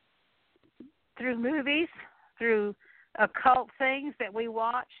 through movies, through occult things that we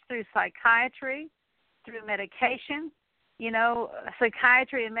watch, through psychiatry, through medication. You know,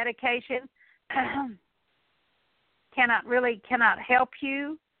 psychiatry and medication cannot help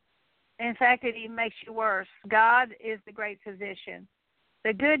you. In fact, it even makes you worse. God is the great physician.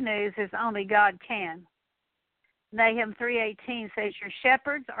 The good news is only God can. Nahum 3:18 says, your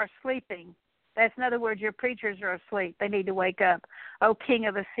shepherds are sleeping. That's in other words, your preachers are asleep. They need to wake up. O king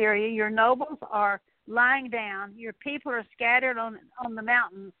of Assyria, your nobles are lying down. Your people are scattered on the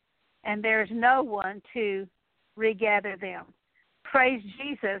mountains, and there's no one to regather them. Praise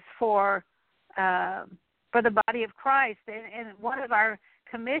Jesus for the body of Christ. And one of our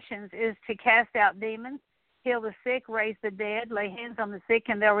commissions is to cast out demons, heal the sick, raise the dead, lay hands on the sick,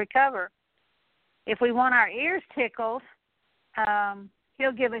 and they'll recover. If we want our ears tickled,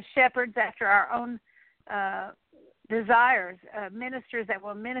 he'll give us shepherds after our own desires, ministers that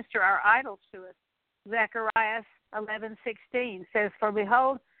will minister our idols to us. Zechariah 11:16 says, for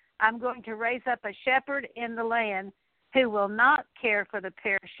behold, I'm going to raise up a shepherd in the land who will not care for the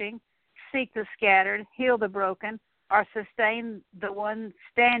perishing, seek the scattered, heal the broken, or sustain the one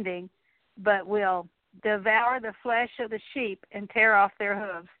standing, but will devour the flesh of the sheep and tear off their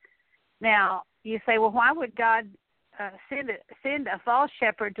hooves. Now, you say, well, why would God send a false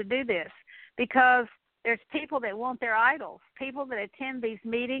shepherd to do this? Because there's people that want their idols, people that attend these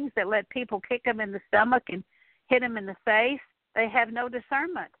meetings that let people kick them in the stomach and hit them in the face. They have no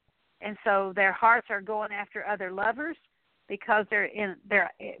discernment. And so their hearts are going after other lovers because they're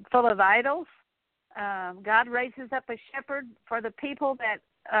full of idols. God raises up a shepherd for the people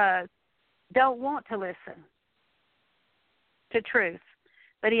that don't want to listen to truth.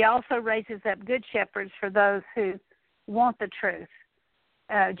 But he also raises up good shepherds for those who want the truth.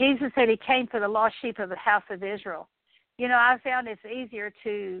 Jesus said he came for the lost sheep of the house of Israel. You know, I found it's easier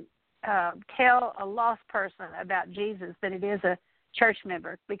to tell a lost person about Jesus than it is a church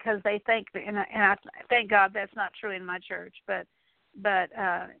member, because they think, and I thank God that's not true in my church, but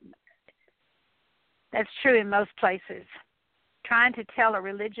that's true in most places. Trying to tell a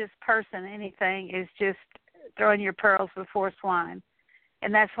religious person anything is just throwing your pearls before swine.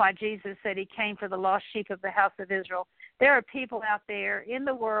 And that's why Jesus said he came for the lost sheep of the house of Israel. There are people out there in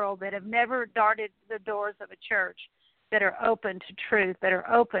the world that have never darted the doors of a church that are open to truth, that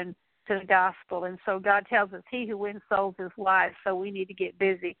are open to the gospel. And so God tells us he who wins souls is wise, so we need to get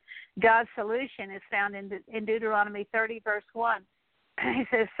busy. God's solution is found in Deuteronomy 30, verse 1. He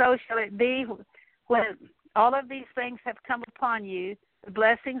says, so shall it be when all of these things have come upon you, the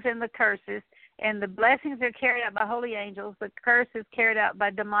blessings and the curses, and the blessings are carried out by holy angels, the curse is carried out by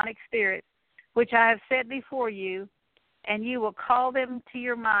demonic spirits, which I have set before you, and you will call them to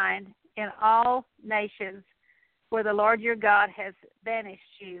your mind in all nations where the Lord your God has banished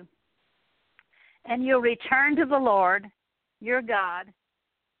you. And you'll return to the Lord your God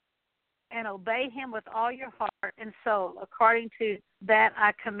and obey him with all your heart and soul, according to that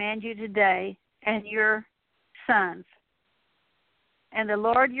I command you today, and your sons. And the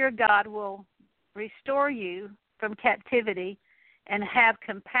Lord your God will restore you from captivity and have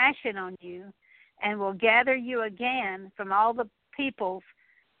compassion on you, and will gather you again from all the peoples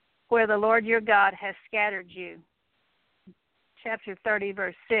where the Lord your God has scattered you. Chapter 30,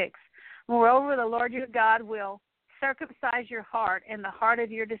 verse 6. Moreover, the Lord your God will circumcise your heart and the heart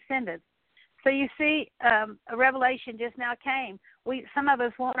of your descendants. So you see, a revelation just now came. Some of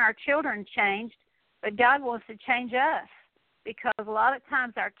us want our children changed, but God wants to change us, because a lot of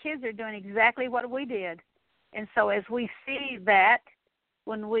times our kids are doing exactly what we did. And so as we see that,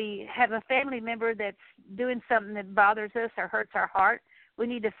 when we have a family member that's doing something that bothers us or hurts our heart, we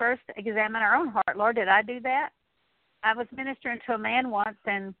need to first examine our own heart. Lord, did I do that? I was ministering to a man once,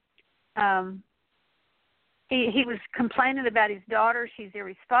 and he was complaining about his daughter. She's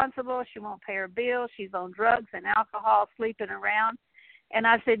irresponsible. She won't pay her bills. She's on drugs and alcohol, sleeping around. And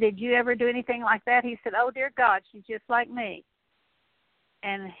I said, did you ever do anything like that? He said, oh, dear God, she's just like me.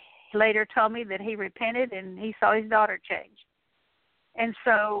 And he later told me that he repented and he saw his daughter change. And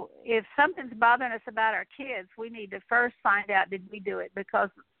so if something's bothering us about our kids, we need to first find out, did we do it? Because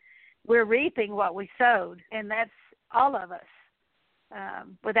we're reaping what we sowed, and that's all of us.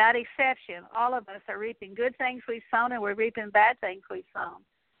 Without exception, all of us are reaping good things we've sown, and we're reaping bad things we've sown.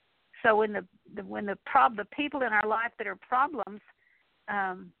 So when the people in our life that are problems,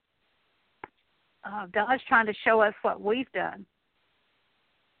 God's trying to show us what we've done.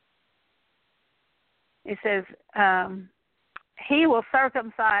 It says, he will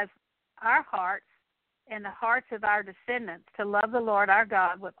circumcise our hearts and the hearts of our descendants to love the Lord our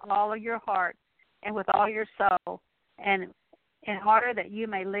God with all of your heart and with all your soul, and in order that you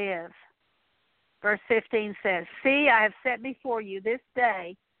may live. Verse 15 says, see, I have set before you this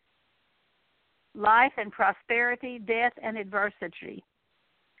day life and prosperity, death and adversity.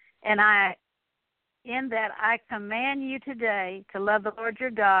 And in that I command you today to love the Lord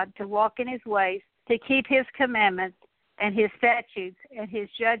your God, to walk in his ways, to keep his commandments and his statutes and his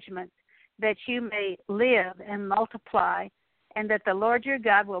judgments, that you may live and multiply, and that the Lord your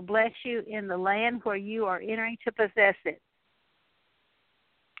God will bless you in the land where you are entering to possess it.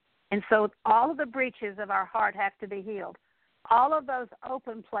 And so all of the breaches of our heart have to be healed. All of those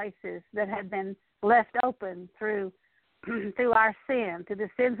open places that have been left open through our sin, through the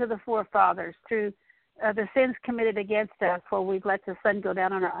sins of the forefathers, through the sins committed against us where we've let the sun go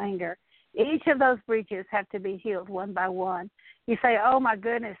down on our anger. Each of those breaches have to be healed one by one. You say, oh, my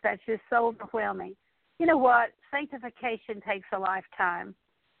goodness, that's just so overwhelming. You know what? Sanctification takes a lifetime.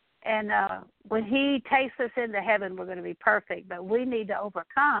 And when he takes us into heaven, we're going to be perfect. But we need to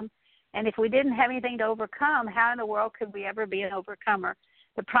overcome. And if we didn't have anything to overcome, how in the world could we ever be an overcomer?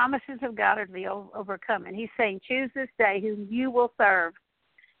 The promises of God are to be overcome. And he's saying, choose this day whom you will serve.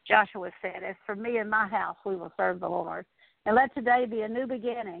 Joshua said, as for me and my house, we will serve the Lord. And let today be a new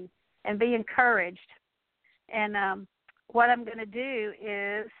beginning, and be encouraged. And what I'm going to do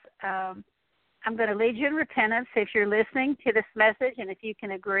is I'm going to lead you in repentance. If you're listening to this message, and if you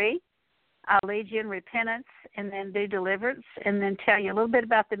can agree, I'll lead you in repentance and then do deliverance and then tell you a little bit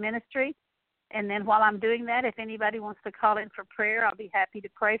about the ministry. And then while I'm doing that, if anybody wants to call in for prayer, I'll be happy to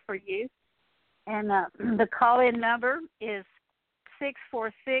pray for you. And the call-in number is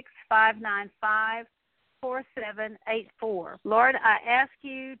 646-595-4784. Lord, I ask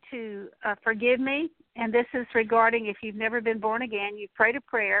you to forgive me, and this is regarding if you've never been born again, you've prayed a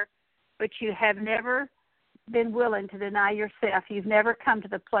prayer, but you have never been willing to deny yourself. You've never come to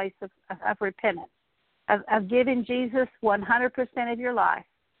the place of repentance, of giving Jesus 100% of your life.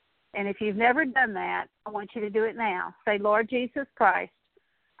 And if you've never done that, I want you to do it now. Say, Lord Jesus Christ,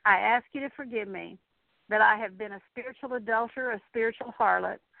 I ask you to forgive me that I have been a spiritual adulterer, a spiritual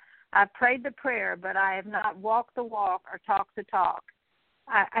harlot. I've prayed the prayer, but I have not walked the walk or talked the talk.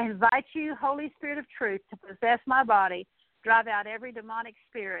 I invite you, Holy Spirit of truth, to possess my body, drive out every demonic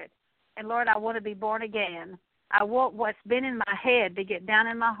spirit. And, Lord, I want to be born again. I want what's been in my head to get down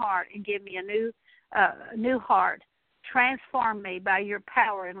in my heart and give me a new heart. Transform me by your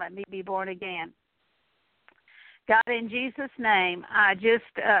power and let me be born again. God, in Jesus' name, I just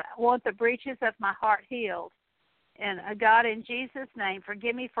want the breaches of my heart healed. And, God, in Jesus' name,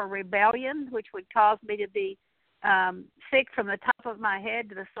 forgive me for rebellion, which would cause me to be sick from the top of my head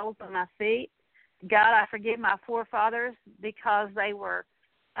to the soles of my feet. God, I forgive my forefathers because they were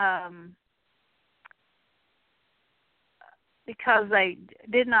because they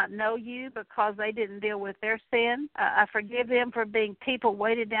did not know you, because they didn't deal with their sin. I forgive them for being people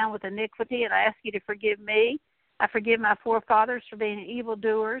weighted down with iniquity, and I ask you to forgive me. I forgive my forefathers for being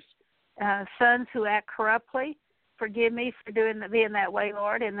evildoers, sons who act corruptly. Forgive me for being that way,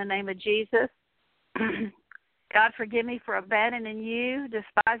 Lord, in the name of Jesus. God, forgive me for abandoning you,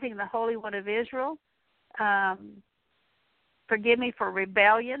 despising the Holy One of Israel. Forgive me for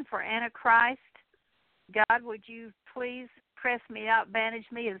rebellion, for Antichrist. God, would you please press me out, bandage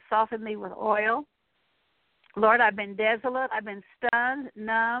me, and soften me with oil? Lord, I've been desolate. I've been stunned,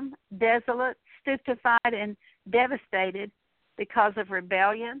 numb, desolate, stupefied, and devastated because of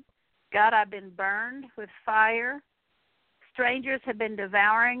rebellion. God, I've been burned with fire. Strangers have been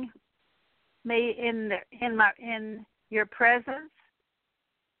devouring me in your presence.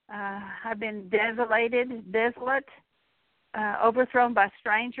 I've been desolate, overthrown by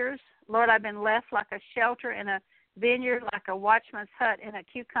strangers. Lord, I've been left like a shelter in a vineyard, like a watchman's hut in a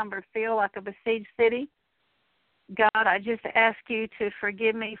cucumber field, like a besieged city. God, I just ask you to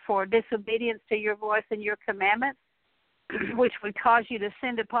forgive me for disobedience to your voice and your commandments, which would cause you to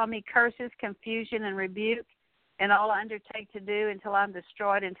send upon me curses, confusion, and rebuke, and all I undertake to do until I'm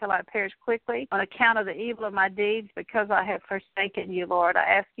destroyed, until I perish quickly on account of the evil of my deeds, because I have forsaken you, Lord. I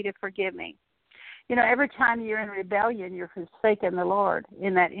ask you to forgive me. You know, every time you're in rebellion, you're forsaken the Lord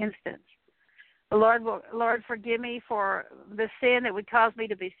in that instance. Lord, forgive me for the sin that would cause me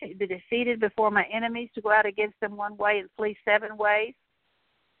to be defeated before my enemies, to go out against them one way and flee 7 ways.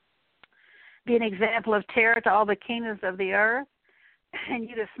 Be an example of terror to all the kingdoms of the earth, and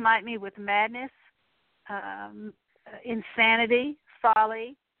you to smite me with madness, insanity,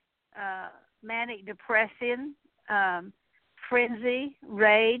 folly, manic depression, frenzy,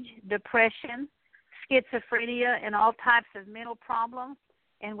 rage, depression, schizophrenia, and all types of mental problems,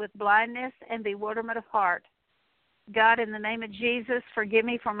 and with blindness and bewilderment of heart. God, in the name of Jesus, forgive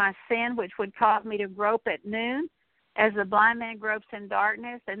me for my sin, which would cause me to grope at noon, as the blind man gropes in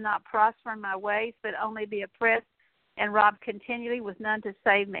darkness, and not prosper in my ways, but only be oppressed and robbed continually with none to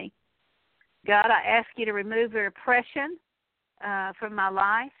save me. God, I ask you to remove the oppression from my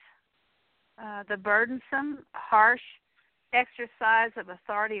life, the burdensome, harsh exercise of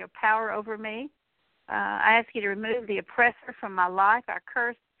authority or power over me. I ask you to remove the oppressor from my life. I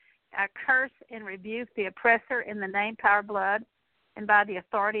curse and rebuke the oppressor in the name, power, blood, and by the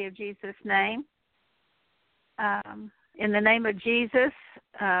authority of Jesus' name. In the name of Jesus,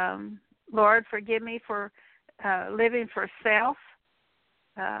 Lord, forgive me for living for self.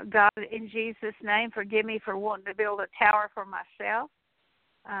 God, in Jesus' name, forgive me for wanting to build a tower for myself.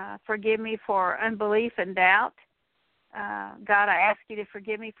 Forgive me for unbelief and doubt. God, I ask you to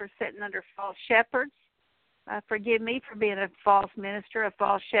forgive me for sitting under false shepherds. Forgive me for being a false minister, a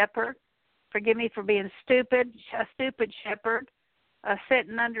false shepherd. Forgive me for being a stupid shepherd,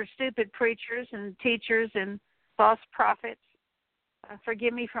 sitting under stupid preachers and teachers and false prophets.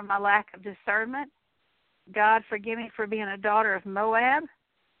 Forgive me for my lack of discernment. God, forgive me for being a daughter of Moab.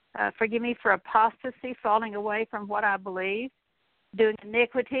 Forgive me for apostasy, falling away from what I believe, doing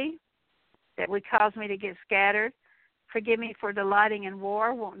iniquity that would cause me to get scattered. Forgive me for delighting in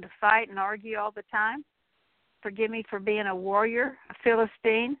war, wanting to fight and argue all the time. Forgive me for being a warrior, a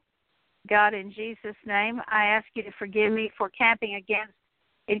Philistine. God, in Jesus' name, I ask you to forgive me for camping against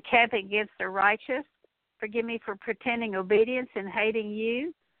the righteous. Forgive me for pretending obedience and hating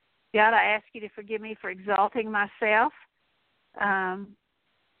you. God, I ask you to forgive me for exalting myself.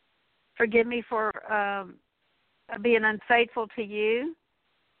 Forgive me for being unfaithful to you.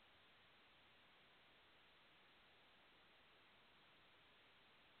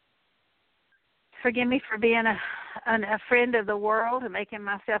 Forgive me for being a friend of the world and making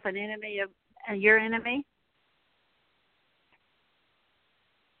myself an enemy of your enemy.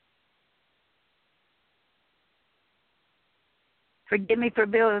 Forgive me for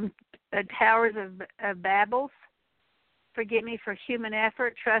building towers of Babels. Forgive me for human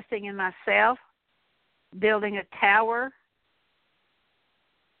effort, trusting in myself, building a tower.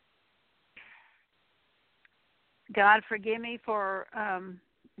 God, forgive me for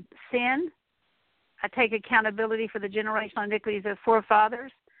sin. I take accountability for the generational iniquities of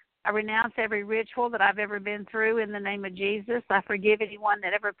forefathers. I renounce every ritual that I've ever been through in the name of Jesus. I forgive anyone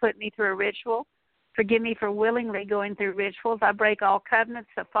that ever put me through a ritual. Forgive me for willingly going through rituals. I break all covenants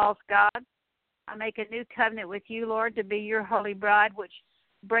of false gods. I make a new covenant with you, Lord, to be your holy bride, which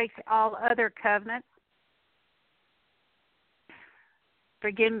breaks all other covenants.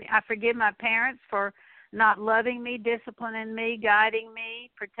 I forgive my parents for not loving me, disciplining me, guiding me,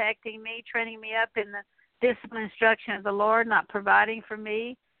 protecting me, training me up in the discipline and instruction of the Lord, not providing for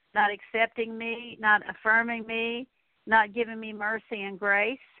me, not accepting me, not affirming me, not giving me mercy and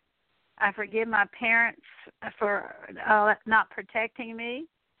grace. I forgive my parents for not protecting me,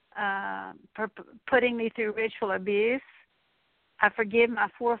 for putting me through ritual abuse. I forgive my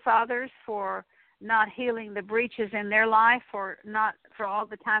forefathers for not healing the breaches in their life, for all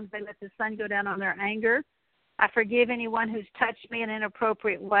the times they let the sun go down on their anger. I forgive anyone who's touched me in an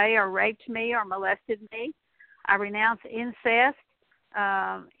inappropriate way or raped me or molested me. I renounce incest.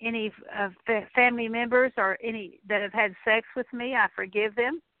 Any family members or any that have had sex with me, I forgive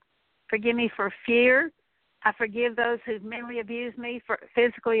them. Forgive me for fear. I forgive those who've mentally abused me,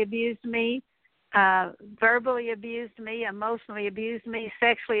 physically abused me, verbally abused me, emotionally abused me,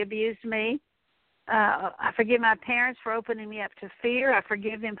 sexually abused me. I forgive my parents for opening me up to fear. I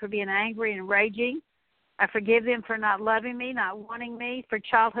forgive them for being angry and raging. I forgive them for not loving me, not wanting me, for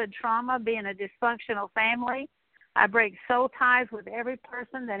childhood trauma, being a dysfunctional family. I break soul ties with every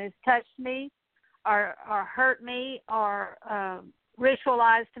person that has touched me or hurt me or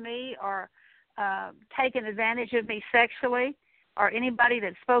ritualized me or taken advantage of me sexually, or anybody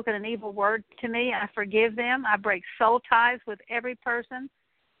that's spoken an evil word to me. I forgive them. I break soul ties with every person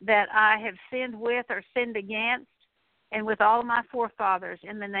that I have sinned with or sinned against, and with all my forefathers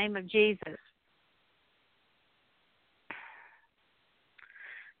in the name of Jesus.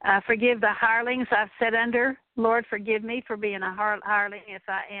 Forgive the hirelings I've sat under. Lord, forgive me for being a hireling if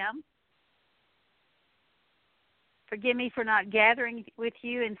I am. Forgive me for not gathering with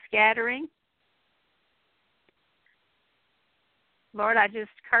you and scattering. Lord, I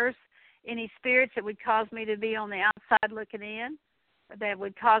just curse any spirits that would cause me to be on the outside looking in, that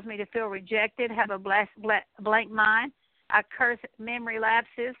would cause me to feel rejected, have a blank mind. I curse memory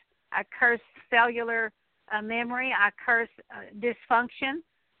lapses. I curse cellular memory. I curse dysfunction.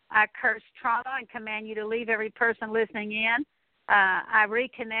 I curse trauma and command you to leave every person listening in. I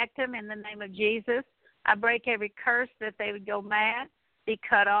reconnect them in the name of Jesus. I break every curse that they would go mad, be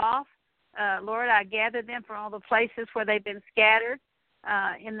cut off. Lord, I gather them from all the places where they've been scattered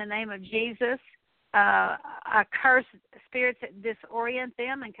in the name of Jesus. I curse spirits that disorient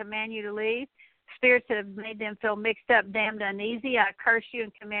them and command you to leave. Spirits that have made them feel mixed up, damned, uneasy. I curse you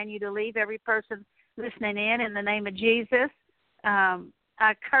and command you to leave every person listening in the name of Jesus.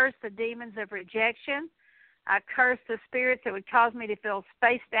 I curse the demons of rejection. I curse the spirits that would cause me to feel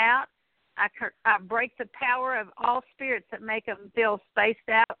spaced out. I break the power of all spirits that make them feel spaced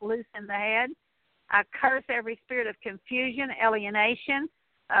out, loose in the head. I curse every spirit of confusion, alienation.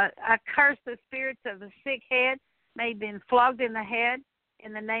 I curse the spirits of the sick head, may have been flogged in the head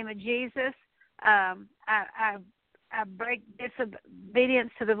in the name of Jesus. I break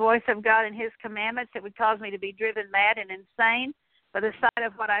disobedience to the voice of God and his commandments that would cause me to be driven mad and insane. By the sight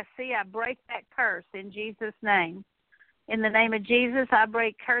of what I see, I break that curse in Jesus' name. In the name of Jesus, I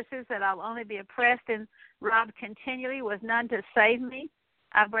break curses that I'll only be oppressed and robbed continually with none to save me.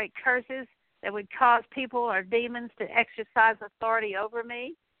 I break curses that would cause people or demons to exercise authority over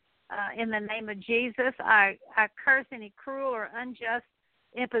me. In the name of Jesus, I curse any cruel or unjust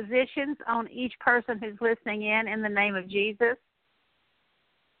impositions on each person who's listening in the name of Jesus.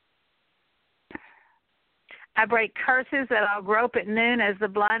 I break curses that I'll grope at noon as the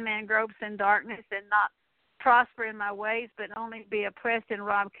blind man gropes in darkness and not prosper in my ways, but only be oppressed and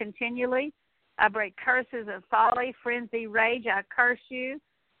robbed continually. I break curses of folly, frenzy, rage. I curse you.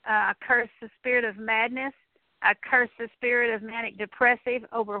 I curse the spirit of madness. I curse the spirit of manic depressive,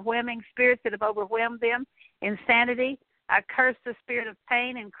 overwhelming spirits that have overwhelmed them, insanity. I curse the spirit of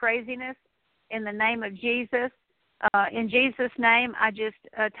pain and craziness in the name of Jesus. In Jesus' name, I just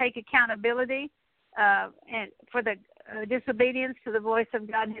take accountability and for the disobedience to the voice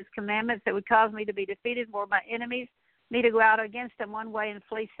of God and his commandments that would cause me to be defeated for my enemies, me to go out against them one way and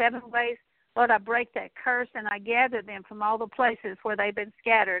flee 7 ways. Lord, I break that curse and I gather them from all the places where they've been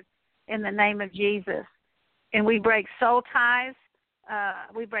scattered in the name of Jesus. And we break soul ties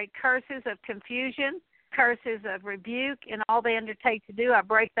we break curses of confusion, curses of rebuke, and all they undertake to do. I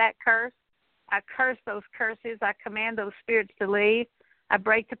break that curse. I curse those curses. I command those spirits to leave. I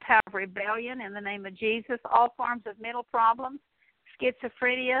break the power of rebellion in the name of Jesus. All forms of mental problems,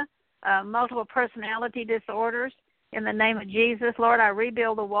 schizophrenia, multiple personality disorders, in the name of Jesus. Lord, I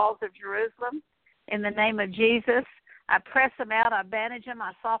rebuild the walls of Jerusalem in the name of Jesus. I press them out. I bandage them.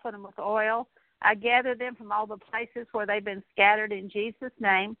 I soften them with oil. I gather them from all the places where they've been scattered in Jesus'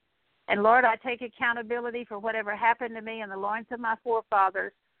 name. And, Lord, I take accountability for whatever happened to me in the loins of my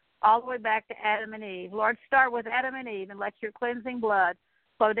forefathers, all the way back to Adam and Eve. Lord, start with Adam and Eve and let your cleansing blood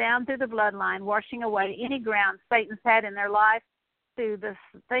flow down through the bloodline, washing away any ground Satan's had in their life through the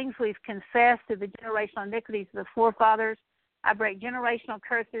things we've confessed, through the generational iniquities of the forefathers. I break generational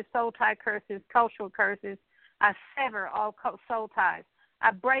curses, soul tie curses, cultural curses. I sever all soul ties.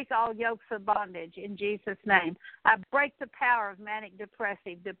 I break all yokes of bondage in Jesus' name. I break the power of manic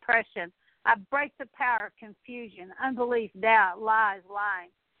depressive, depression. I break the power of confusion, unbelief, doubt, lies, lying.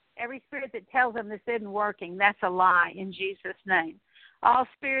 Every spirit that tells them this isn't working, that's a lie in Jesus' name. All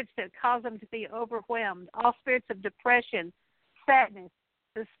spirits that cause them to be overwhelmed, all spirits of depression, sadness,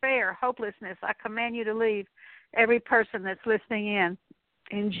 despair, hopelessness, I command you to leave every person that's listening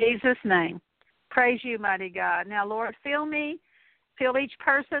in Jesus' name. Praise you, mighty God. Now, Lord, fill each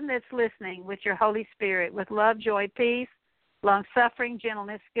person that's listening with your Holy Spirit, with love, joy, peace, long-suffering,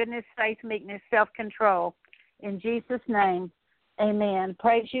 gentleness, goodness, faith, meekness, self-control. In Jesus' name, amen.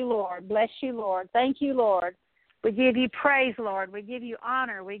 Praise you, Lord. Bless you, Lord. Thank you, Lord. We give you praise, Lord. We give you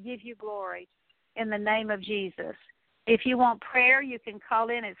honor. We give you glory in the name of Jesus. If you want prayer, you can call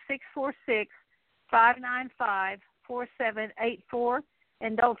in at 646-595-4784,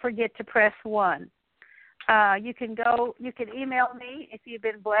 and don't forget to press 1. You can email me if you've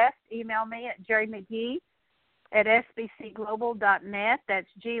been blessed. Email me at Jerry McGee at sbcglobal.net. That's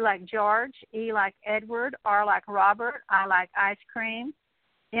G like George, E like Edward, R like Robert, I like ice cream,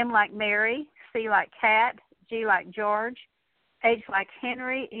 M like Mary, C like cat, G like George, H like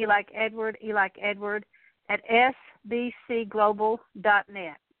Henry, E like Edward, E like Edward, at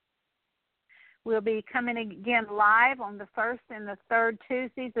sbcglobal.net. We'll be coming again live on the first and the third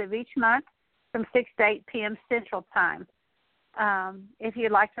Tuesdays of each month from 6 to 8 p.m. Central Time. If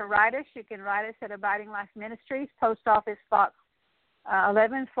you'd like to write us, you can write us at Abiding Life Ministries, Post Office Box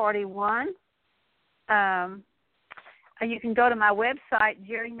 1141. You can go to my website,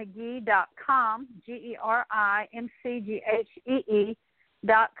 jerrymcgee.com,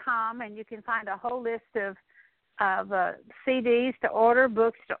 GERIMCGHEE.com, and you can find a whole list of CDs to order,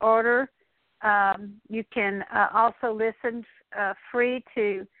 books to order. You can also listen free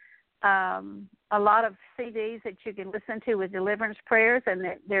to a lot of CDs that you can listen to with deliverance prayers, and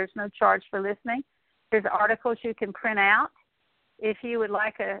there's no charge for listening. There's articles you can print out. If you would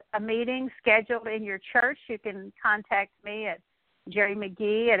like a meeting scheduled in your church, you can contact me at Jerry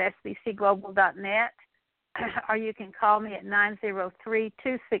McGee at sbcglobal.net, or you can call me at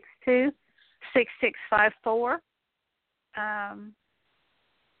 903-262-6654.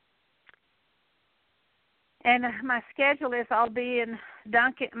 And my schedule is I'll be in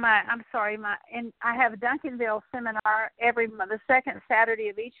I have a Duncanville seminar the second Saturday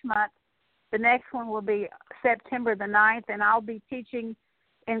of each month. The next one will be September the 9th, and I'll be teaching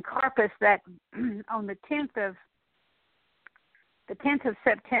in Corpus that on the 10th of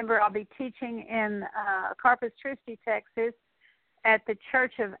September. I'll be teaching in Corpus Christi, Texas, at the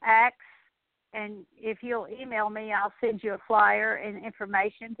Church of Acts. And if you'll email me, I'll send you a flyer and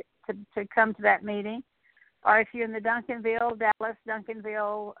information to come to that meeting. Or if you're in the Duncanville, Dallas,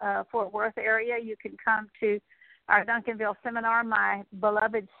 Duncanville, Fort Worth area, you can come to our Duncanville seminar. My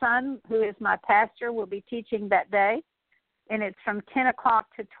beloved son, who is my pastor, will be teaching that day, and it's from 10 o'clock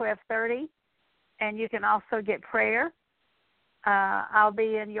to 12:30, and you can also get prayer. I'll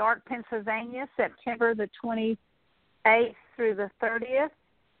be in York, Pennsylvania, September the 28th through the 30th.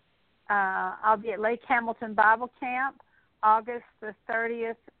 I'll be at Lake Hamilton Bible Camp, August the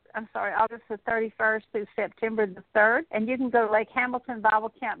 31st through September the 3rd. And you can go to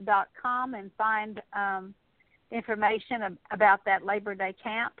LakeHamiltonBibleCamp.com and find information about that Labor Day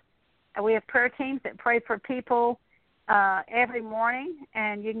camp. We have prayer teams that pray for people every morning,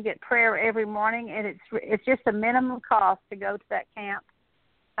 and you can get prayer every morning, and it's just a minimum cost to go to that camp.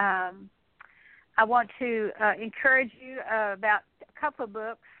 I want to encourage you about a couple of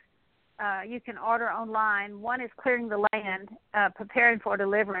books you can order online. One is Clearing the Land, Preparing for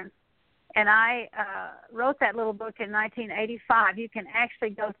Deliverance. And I wrote that little book in 1985. You can actually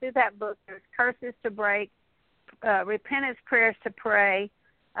go through that book. There's curses to break, repentance prayers to pray,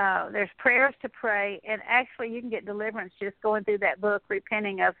 there's prayers to pray, and actually you can get deliverance just going through that book,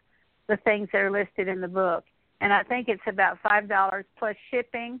 repenting of the things that are listed in the book. And I think it's about $5 plus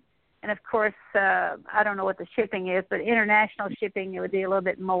shipping. And, of course, I don't know what the shipping is, but international shipping, it would be a little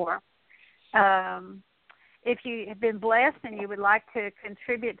bit more. If you have been blessed and you would like to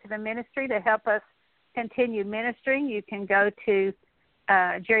contribute to the ministry to help us continue ministering, you can go to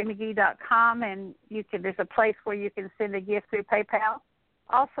jerrymcgee.com, and there's a place where you can send a gift through PayPal.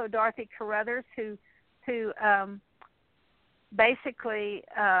 Also, Dorothy Carruthers, who basically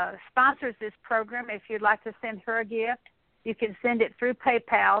sponsors this program. If you'd like to send her a gift, you can send it through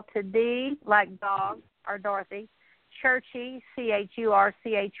PayPal to D, like dog, or Dorothy, Churchy,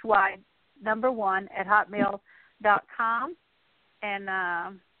 CHURCHY, 1, at hotmail.com. And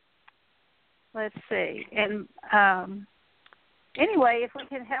let's see. And anyway, if we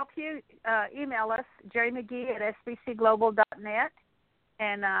can help you, email us, Jerry McGee at sbcglobal.net.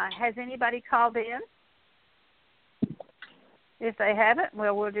 And has anybody called in? If they haven't,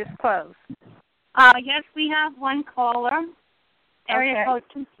 well, we'll just close. Yes, we have one caller. Area code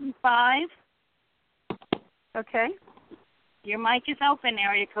 225. Okay. Your mic is open,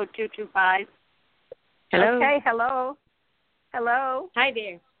 area code 225. Hello. Okay, hello. Hello. Hi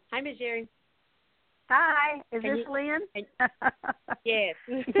there. Hi, Ms. Jerry. Hi. Is this Lynn? Yes.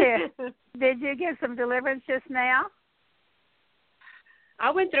 Yeah. Did you get some deliverance just now? I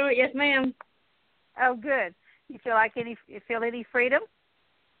went through it, yes, ma'am. Oh, good. You feel any freedom?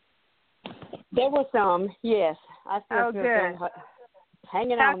 There was some, yes. I still feel good. some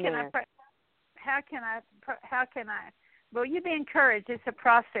hanging on there. How can I? Well, you be encouraged. It's a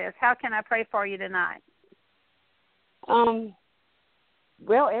process. How can I pray for you tonight?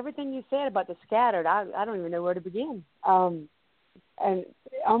 Well, everything you said about the scattered, I don't even know where to begin. And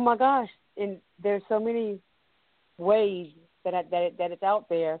oh my gosh, and there's so many ways that it's out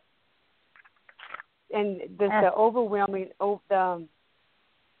there, and the overwhelming.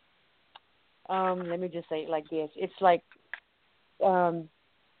 Let me just say it like this: it's like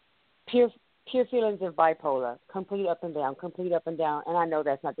pure feelings of bipolar, complete up and down, and I know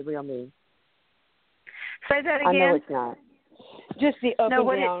that's not the real me. Say that again. I know it's not. Just the up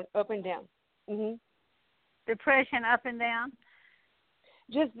and down. Mm-hmm. Depression, up and down.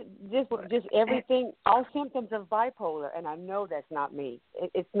 Just everything, all symptoms of bipolar, and I know that's not me.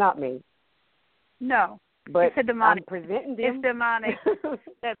 It's not me. No, but it's a demonic. I'm presenting them. It's demonic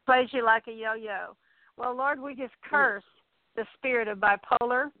that plays you like a yo-yo. Well, Lord, we just curse the spirit of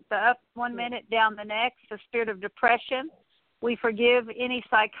bipolar, the up one minute, down the next, the spirit of depression. We forgive any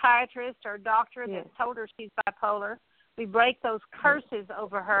psychiatrist or doctor that told her she's bipolar. We break those curses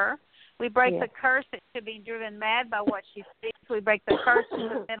over her. We break the curse that should be driven mad by what she speaks. We break the curse of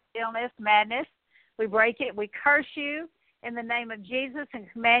mental illness, madness. We break it. We curse you in the name of Jesus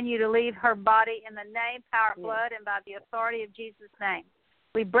and command you to leave her body in the name, power, blood, and by the authority of Jesus' name.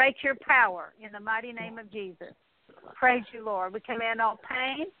 We break your power in the mighty name of Jesus. Praise you, Lord. We command all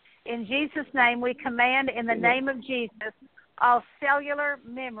pain. In Jesus' name, we command in the name of Jesus all cellular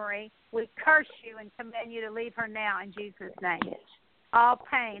memory. We curse you and command you to leave her now in Jesus' name. All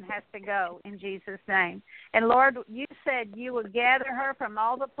pain has to go in Jesus' name. And, Lord, you said you would gather her from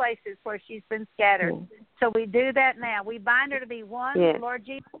all the places where she's been scattered. So we do that now. We bind her to be one, Lord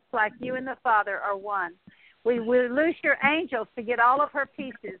Jesus, like you and the Father are one. We loose your angels to get all of her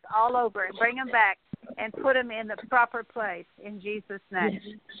pieces all over and bring them back and put them in the proper place in Jesus'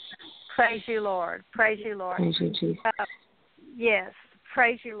 name. Praise you, Lord. Praise you, Lord. Praise you, Jesus. Yes.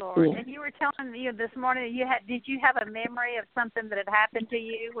 Praise you, Lord. And you were telling me this morning that did you have a memory of something that had happened to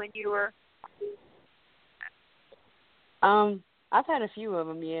you when you were? I've had a few of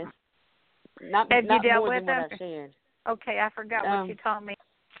them, yes. Not you dealt more with than what I shared. Okay, I forgot what you told me.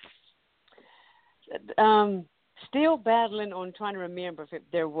 Still battling on trying to remember if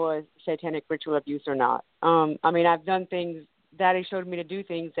there was satanic ritual abuse or not. I mean, I've done things. Daddy showed me to do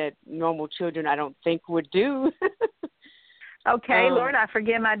things that normal children I don't think would do. Okay, Lord, I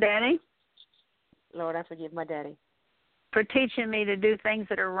forgive my daddy. Lord, I forgive my daddy. For teaching me to do things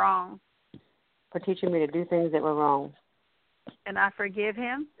that are wrong. For teaching me to do things that were wrong. And I forgive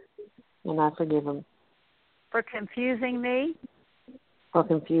him. And I forgive him. For confusing me. For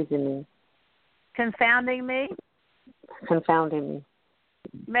confusing me. Confounding me. Confounding me.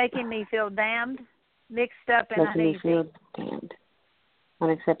 Making me feel damned, mixed up, and uneasy. Making me feel damned,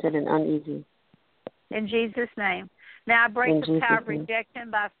 unaccepted, and uneasy. In Jesus' name. Now I break the power of rejection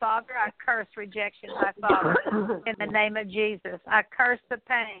by Father. I curse rejection by Father in the name of Jesus. I curse the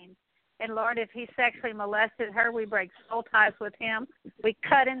pain. And, Lord, if he sexually molested her, we break soul ties with him. We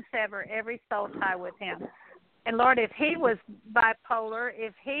cut and sever every soul tie with him. And Lord, if he was bipolar,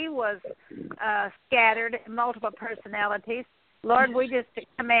 if he was scattered, multiple personalities, Lord, we just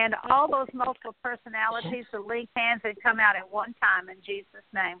command all those multiple personalities to link hands and come out at one time in Jesus'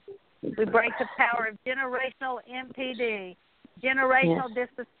 name. We break the power of generational MPD, generational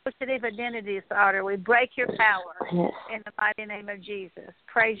dissociative identity disorder. We break your power in the mighty name of Jesus.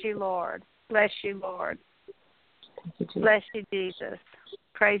 Praise you, Lord. Bless you, Lord. Bless you, Jesus.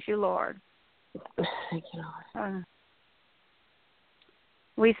 Praise you, Lord. Thank you, Lord.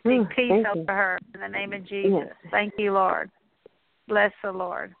 We speak peace over her in the name of Jesus. Thank you, Lord. Bless the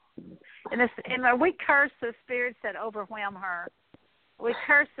Lord. And we curse the spirits that overwhelm her. We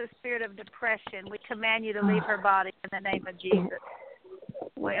curse the spirit of depression. We command you to leave her body in the name of Jesus.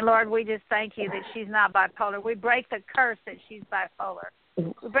 Lord, we just thank you that she's not bipolar. We break the curse that she's bipolar.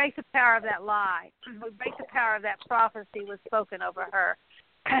 We break the power of that lie. We break the power of that prophecy was spoken over her.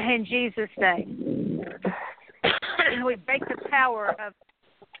 In Jesus' name. We break the power of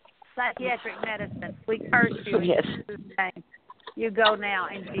psychiatric medicine. We curse you in Jesus' name. You go now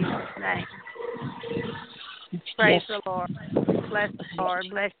in Jesus' name. Praise the Lord. Bless the Lord.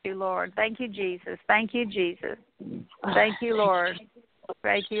 Bless you, Lord. Thank you, Jesus. Thank you, Jesus. Thank you, Lord.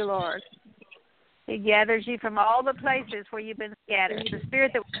 Thank you, Lord. He gathers you from all the places where you've been scattered. The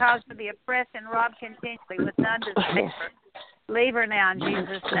spirit that would cause to be oppressed and robbed continually with none to favor. Leave her now in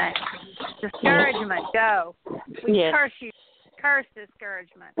Jesus' name. Discouragement, go. We curse you. Curse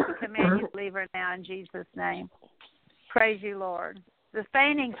discouragement. We command you to leave her now in Jesus' name. Praise you, Lord. The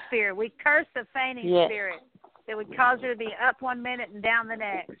fainting spirit. We curse the fainting spirit that would cause her to be up 1 minute and down the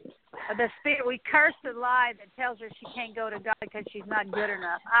next. The spirit, we curse the lie that tells her she can't go to God because she's not good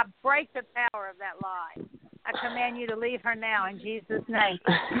enough. I break the power of that lie. I command you to leave her now in Jesus' name.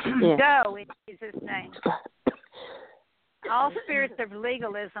 Go in Jesus' name. All spirits of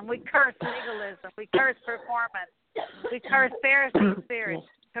legalism, we curse legalism. We curse performance. We curse Pharisee spirits.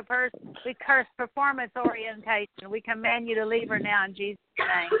 We curse performance orientation. We command you to leave her now in Jesus'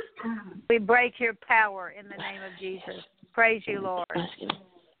 name. We break your power in the name of Jesus. Praise you, Lord.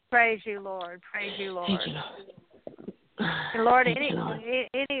 Praise you, Lord. Praise you, Lord. And Lord,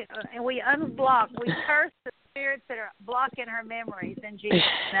 and we unblock. We curse the spirits that are blocking her memories in Jesus'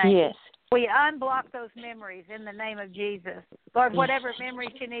 name. Yes. We unblock those memories in the name of Jesus. Lord, whatever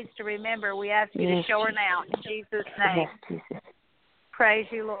memory she needs to remember, we ask you to show her now in Jesus' name. Yes, Jesus. Praise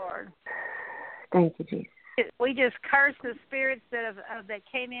you, Lord. Thank you, Jesus. We just curse the spirits that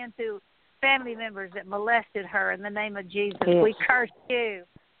came in through family members that molested her in the name of Jesus. Yes. We curse you.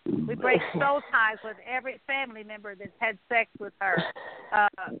 We break soul ties with every family member that's had sex with her.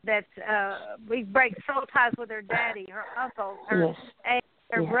 We break soul ties with her daddy, her uncles, her aunts,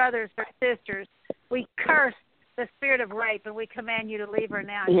 her brothers, her sisters. We curse the spirit of rape, and we command you to leave her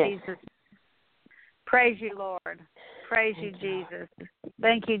now in Jesus. Praise you, Lord. Praise you, Jesus.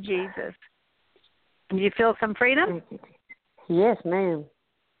 Thank you, Jesus. Do you feel some freedom? Yes, ma'am.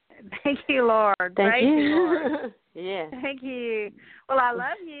 Thank you, Lord. Praise you, Lord. Yes. Thank you. Well, I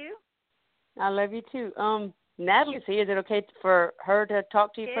love you. I love you too. Natalie's here. Is it okay for her to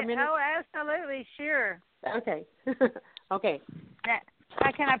talk to you for a minute? Oh, absolutely. Sure. Okay. Okay.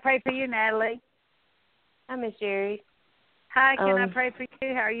 How can I pray for you, Natalie? Hi, Miss Jerry. Hi, can I pray for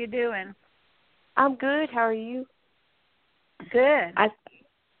you? How are you doing? I'm good. How are you? Good. I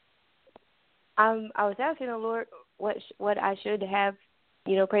was asking the Lord what I should have,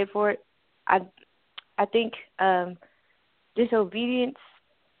 pray for it. I think disobedience,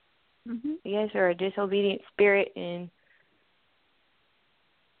 yes, or a disobedient spirit and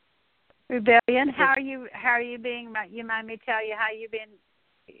rebellion. How are you being? You mind me tell you how you've been?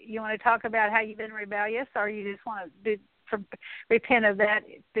 You want to talk about how you've been rebellious, or you just want to repent of that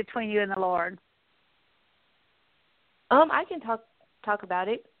between you and the Lord? I can talk about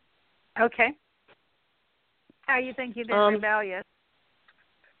it. Okay. How you think you've been rebellious?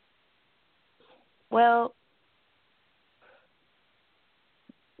 Well,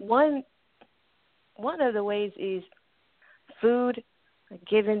 one of the ways is food,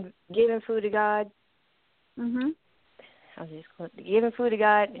 giving food to God. Mhm. I was just giving food to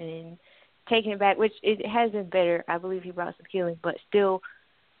God and taking it back, which it has been better. I believe He brought some healing, but still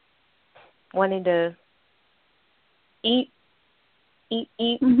wanting to eat,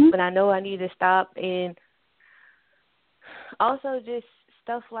 but I know I need to stop. And also just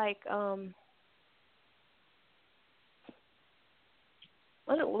stuff like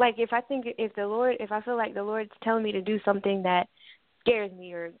if I feel like the Lord's telling me to do something that scares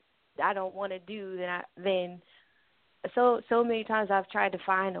me or I don't want to do, then so many times I've tried to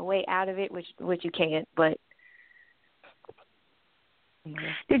find a way out of it, which you can't. But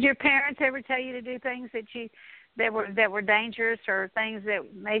Did your parents ever tell you to do things that were dangerous, or things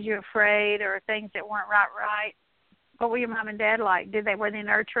that made you afraid, or things that weren't right? What were your mom and dad like? Were they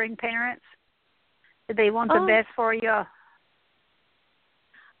nurturing parents? Did they want the best for you?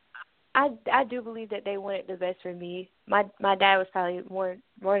 I do believe that they wanted the best for me. My dad was probably more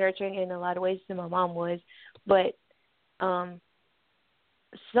nurturing in a lot of ways than my mom was, but my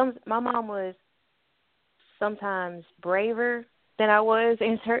mom was sometimes braver than I was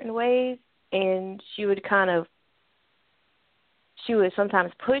in certain ways, and she would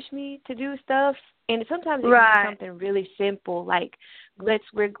sometimes push me to do stuff, and sometimes it would be something really simple, like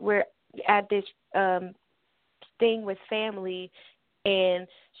we're at this thing with family, and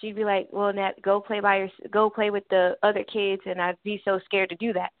she'd be like, "Well, Nat, go play with the other kids," and I'd be so scared to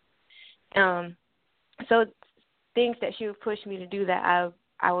do that. So things that she would push me to do that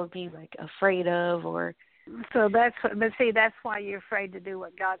I would be like afraid of, or. So that's why you're afraid to do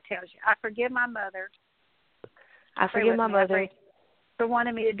what God tells you. I forgive my mother. I forgive my mother for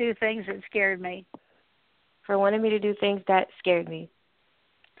wanting me to do things that scared me. For wanting me to do things that scared me.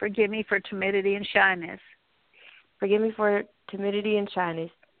 Forgive me for timidity and shyness. Forgive me for timidity and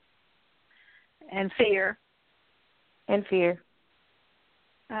shyness. And fear. And fear.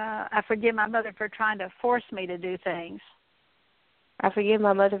 I forgive my mother for trying to force me to do things. I forgive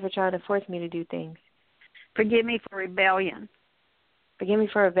my mother for trying to force me to do things. Forgive me for rebellion. Forgive me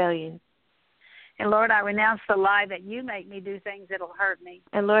for rebellion. And Lord, I renounce the lie that you make me do things that'll hurt me.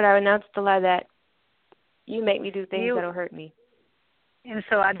 And Lord, I renounce the lie that you make me do things that'll hurt me. And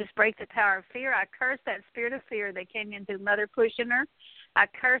so I just break the power of fear. I curse that spirit of fear that came in through mother pushing her. I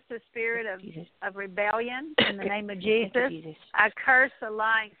curse the spirit of rebellion in the name of Jesus. I curse the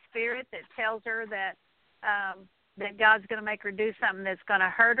lying spirit that tells her that God's going to make her do something that's going to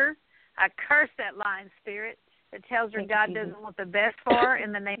hurt her. I curse that lying spirit that tells her God doesn't want the best for her.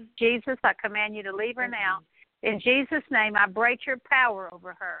 In the name of Jesus, I command you to leave her now. In Jesus' name, I break your power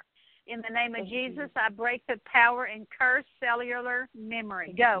over her. In the name of Jesus, I break the power and curse cellular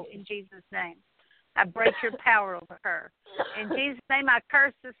memory. Go in Jesus' name. I break your power over her. In Jesus' name, I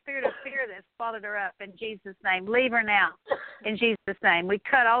curse the spirit of fear that's swallowed her up. In Jesus' name, leave her now. In Jesus' name, we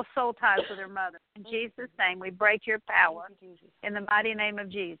cut all soul ties with her mother. In Jesus' name, we break your power. In the mighty name of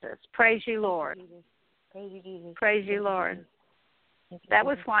Jesus. Praise you, Lord. Praise you, Lord. That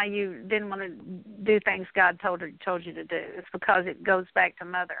was why you didn't want to do things God told you to do. It's because it goes back to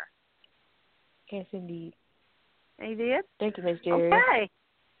mother. Yes, indeed. You did? Thank you, Miss Jerry. Okay.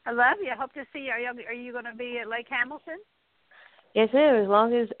 I love you. I hope to see you. Are you going to be at Lake Hamilton? Yes, ma'am. As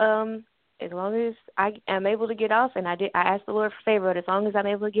long as I am able to get off, and I asked the Lord for favor, but as long as I'm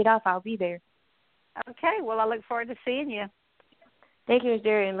able to get off, I'll be there. Okay. Well, I look forward to seeing you. Thank you, Miss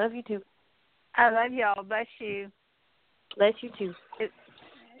Jerry, and love you too. I love y'all. Bless you. Bless you too.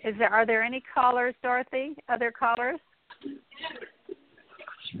 Are there any callers, Dorothy? Other callers?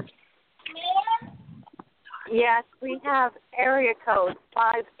 Yes, we have area code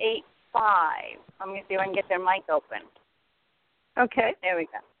 585. Let me see if I can get their mic open. Okay. There we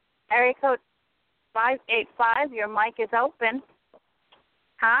go. Area code 585, your mic is open.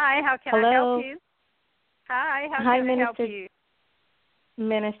 Hi, how can I help you? Hi, how can I help you?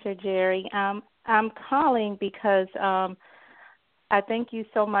 Minister Jerry, I'm calling because I thank you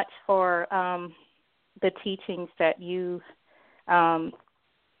so much for the teachings that you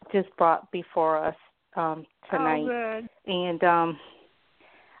just brought before us tonight. Oh, good. And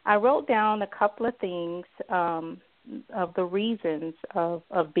I wrote down a couple of things of the reasons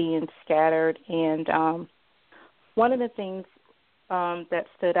of being scattered, and one of the things that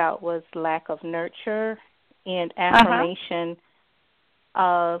stood out was lack of nurture and affirmation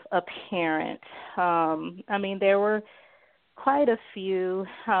of a parent. I mean, there were quite a few,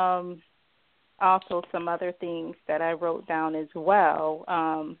 also some other things that I wrote down as well,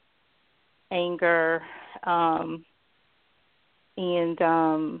 anger, and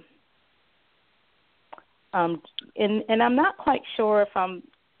I'm not quite sure if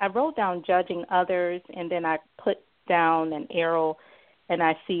I wrote down judging others, and then I put down an arrow, and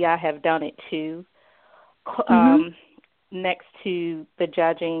I see I have done it too. Next to the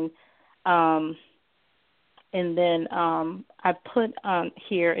judging, and then I put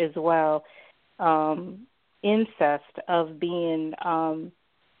here as well incest of being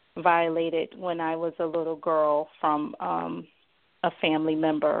violated when I was a little girl from a family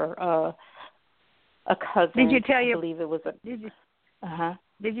member, a cousin. Did you tell I believe it was a. Did you?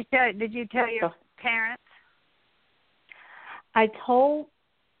 Did you tell your parents? I told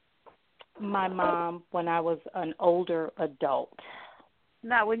my mom when I was an older adult.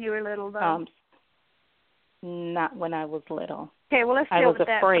 Not when you were little, though? Not when I was little. Okay, well, let's I deal was with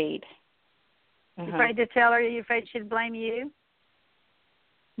that. afraid. You afraid to tell her? You afraid she'd blame you?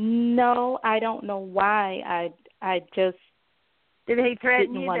 No, I don't know why. I just Did he threaten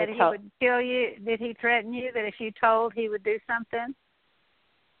didn't you want that to he tell. would kill you? Did he threaten you that if you told, he would do something?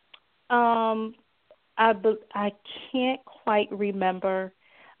 I can't quite remember,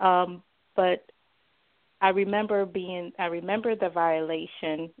 but I remember the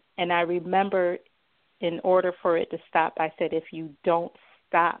violation, and I remember in order for it to stop, I said, if you don't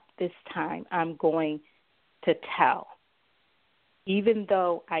stop this time, I'm going to tell. Even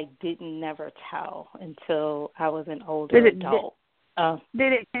though I didn't never tell until I was an older adult.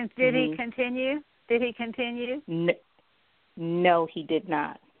 Did he continue? Did he continue? No, he did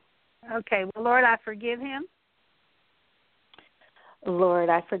not. Okay. Well, Lord, I forgive him. Lord,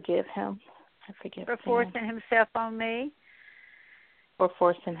 I forgive him. I forgive him. For forcing himself on me. For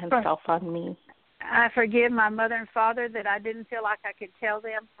forcing himself on me. I forgive my mother and father that I didn't feel like I could tell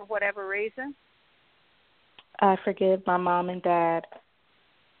them for whatever reason. I forgive my mom and dad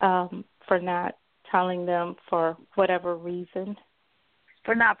for not telling them for whatever reason.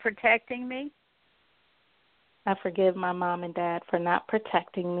 For not protecting me. I forgive my mom and dad for not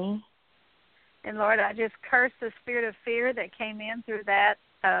protecting me. And Lord, I just curse the spirit of fear that came in through that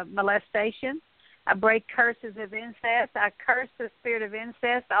molestation. I break curses of incest. I curse the spirit of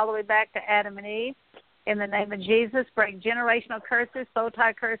incest all the way back to Adam and Eve. In the name of Jesus, break generational curses, soul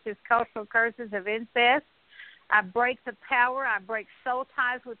tie curses, cultural curses of incest. I break the power. I break soul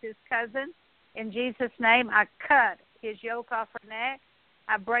ties with his cousin. In Jesus' name, I cut his yoke off her neck.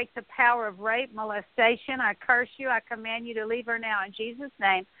 I break the power of rape, molestation. I curse you. I command you to leave her now in Jesus'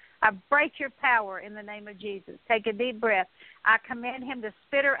 name. I break your power in the name of Jesus. Take a deep breath. I command him to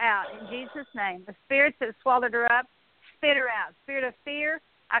spit her out in Jesus' name. The spirits that swallowed her up, spit her out. Spirit of fear,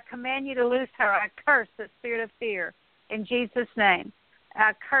 I command you to loose her. I curse the spirit of fear in Jesus' name.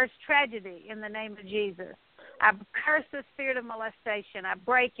 I curse tragedy in the name of Jesus. I curse the spirit of molestation. I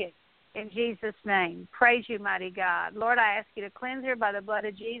break it in Jesus' name. Praise you, mighty God. Lord, I ask you to cleanse her by the blood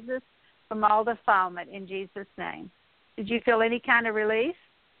of Jesus from all defilement in Jesus' name. Did you feel any kind of release?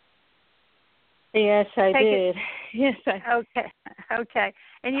 Yes, I did. Yes, I. Okay.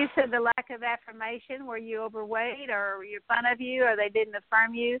 And you said the lack of affirmation. Were you overweight, or were you fun of you, or they didn't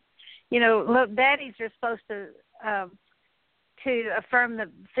affirm you? You know, look, daddies are supposed to affirm the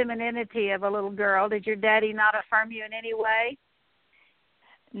femininity of a little girl. Did your daddy not affirm you in any way?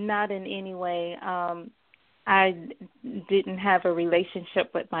 Not in any way. I didn't have a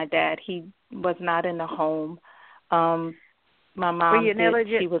relationship with my dad. He was not in the home. My mom did.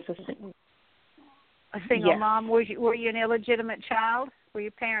 She was a single yes. mom. Were you an illegitimate child? Were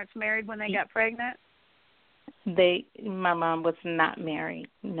your parents married when they got pregnant? My mom was not married.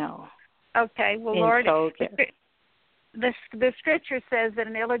 No. Okay. Well, and Lord, so, the scripture says that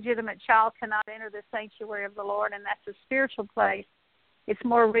an illegitimate child cannot enter the sanctuary of the Lord, and that's a spiritual place. It's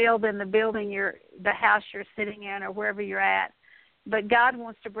more real than the building the house you're sitting in, or wherever you're at. But God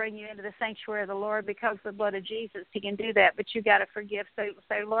wants to bring you into the sanctuary of the Lord because of the blood of Jesus. He can do that, but you got to forgive. So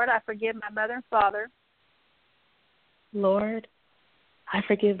say, Lord, I forgive my mother and father. Lord, I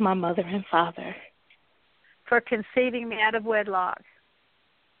forgive my mother and father for conceiving me out of wedlock.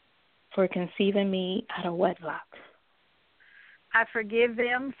 For conceiving me out of wedlock. I forgive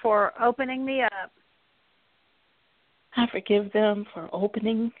them for opening me up. I forgive them for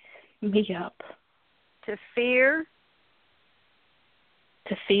opening me up. To fear.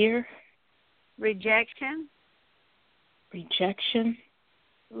 To fear. Rejection. Rejection.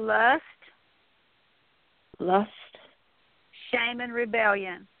 Lust. Lust. Shame and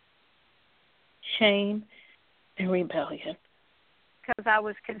rebellion. Shame and rebellion. Because I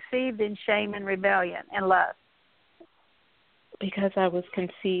was conceived in shame and rebellion and lust. Because I was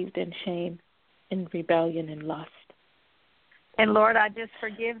conceived in shame and rebellion and lust. And Lord, I just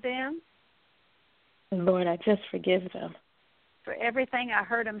forgive them. And Lord, I just forgive them. For everything I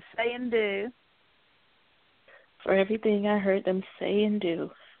heard them say and do. For everything I heard them say and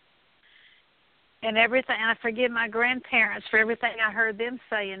do. And everything, I forgive my grandparents for everything I heard them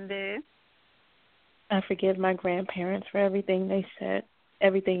say and do. I forgive my grandparents for everything they said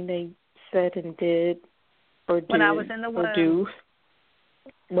and did, or when I was in the womb. Or do.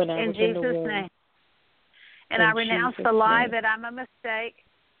 When I was in the womb. In Jesus' name. And I renounce the lie that I'm a mistake.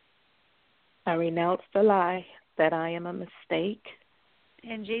 I renounce the lie that I am a mistake.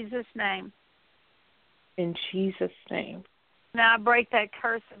 In Jesus' name. In Jesus' name. Now I break that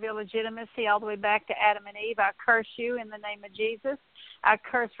curse of illegitimacy all the way back to Adam and Eve. I curse you in the name of Jesus. I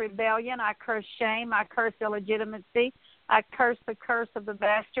curse rebellion. I curse shame. I curse illegitimacy. I curse the curse of the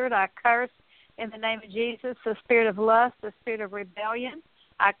bastard. I curse in the name of Jesus, the spirit of lust, the spirit of rebellion.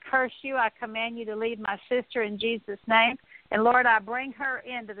 I curse you. I command you to leave my sister in Jesus' name. And, Lord, I bring her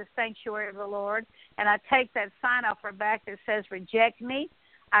into the sanctuary of the Lord, and I take that sign off her back that says, reject me.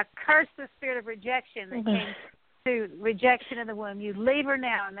 I curse the spirit of rejection that came to rejection in the womb. You leave her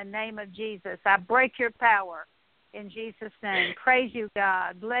now in the name of Jesus. I break your power in Jesus' name. Praise you,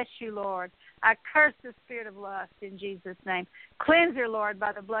 God. Bless you, Lord. I curse the spirit of lust in Jesus' name. Cleanse her, Lord,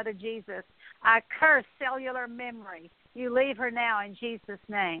 by the blood of Jesus. I curse cellular memory. You leave her now in Jesus'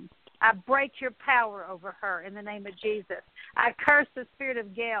 name. I break your power over her in the name of Jesus. I curse the spirit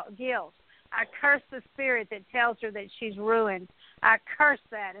of guilt. I curse the spirit that tells her that she's ruined. I curse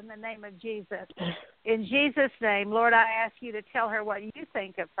that in the name of Jesus. In Jesus' name, Lord, I ask you to tell her what you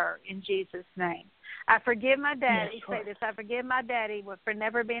think of her in Jesus' name. I forgive my daddy. Say this. I forgive my daddy for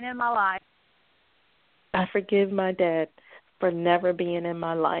never being in my life. I forgive my dad for never being in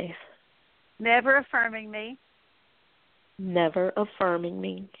my life. Never affirming me. Never affirming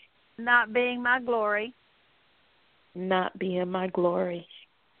me. Not being my glory. Not being my glory.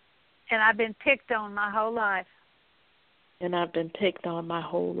 And I've been picked on my whole life. And I've been picked on my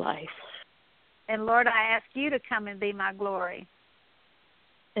whole life. And, Lord, I ask you to come and be my glory.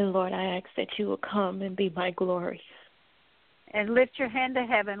 And, Lord, I ask that you will come and be my glory. And lift your hand to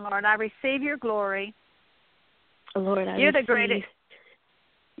heaven, Lord. I receive your glory. Lord, I You're receive the greatest.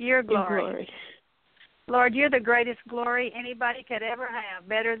 Your glory. Lord, you're the greatest glory anybody could ever have,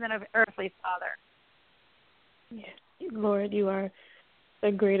 better than an earthly father. Yes. Lord, you are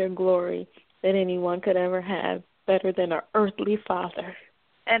the greater glory that anyone could ever have, better than our earthly father.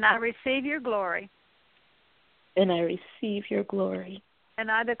 And I receive your glory. And I receive your glory. And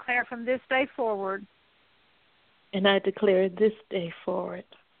I declare from this day forward. And I declare this day forward.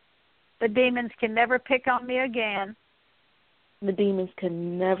 The demons can never pick on me again. The demons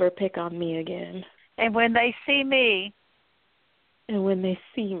can never pick on me again. And when they see me. And when they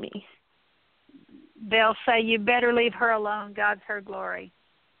see me. They'll say, you better leave her alone. God's her glory.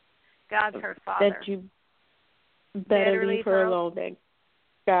 God's her father. That you better leave her alone. That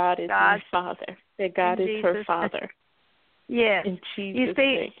God is my father. That God is her father. Yes. In Jesus'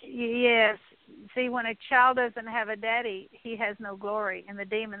 name. Yes. See, when a child doesn't have a daddy, he has no glory. And the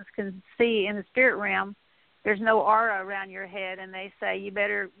demons can see in the spirit realm, there's no aura around your head. And they say, you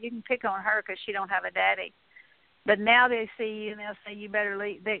can pick on her because she don't have a daddy. But now they see you and they'll say, you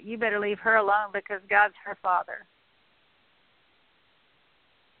better leave her alone because God's her father.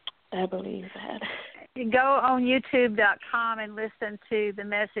 I believe that. You go on YouTube.com and listen to the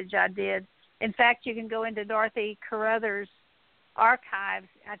message I did. In fact, you can go into Dorothy Carruthers' archives.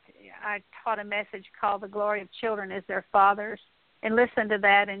 I taught a message called The Glory of Children is Their Fathers. And listen to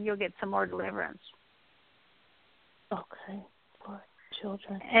that and you'll get some more deliverance. Okay. For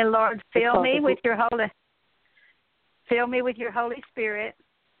children. And Lord, fill me with your Holy Spirit.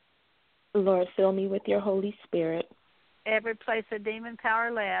 Lord, fill me with your Holy Spirit. Every place the demon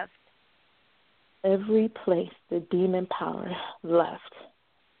power left. Every place the demon power left.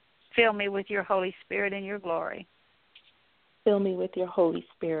 Fill me with your Holy Spirit and your glory. Fill me with your Holy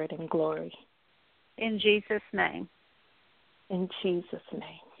Spirit and glory. In Jesus' name. In Jesus'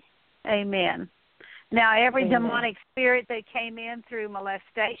 name. Amen. Now, every Amen. demonic spirit that came in through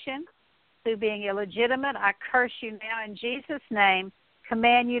molestation, through being illegitimate, I curse you now in Jesus' name.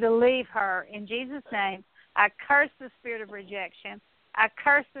 Command you to leave her in Jesus' name. I curse the spirit of rejection. I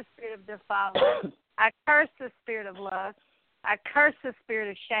curse the spirit of defilement. I curse the spirit of lust. I curse the spirit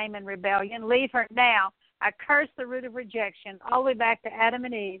of shame and rebellion. Leave her now. I curse the root of rejection all the way back to Adam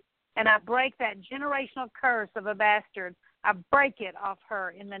and Eve, and I break that generational curse of a bastard. I break it off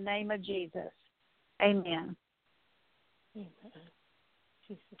her in the name of Jesus. Amen. Amen.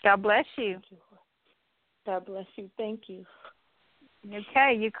 Jesus. God bless you. God bless you. Thank you.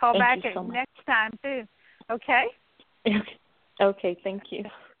 Okay, you call Thank back you so much. next time, too. Okay? Okay, thank you.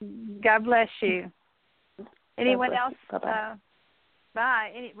 God bless you. Anyone else? Bye-bye.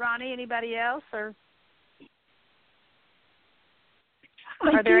 Bye. Ronnie, anybody else? Or I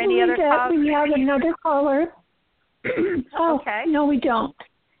are there do any believe other that calls? we have another caller. Okay. No, we don't.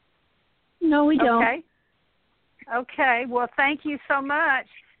 No, we don't. Okay. Well, thank you so much.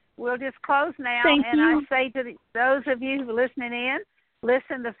 We'll just close now. Thank and you. I say to those of you who are listening in,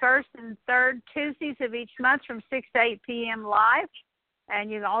 listen the first and third Tuesdays of each month from 6 to 8 p.m. live. And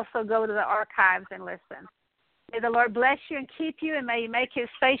you can also go to the archives and listen. May the Lord bless you and keep you, and may He make His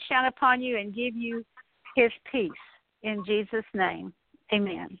face shine upon you and give you His peace. In Jesus' name,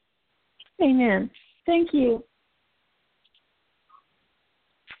 amen. Amen. Thank you.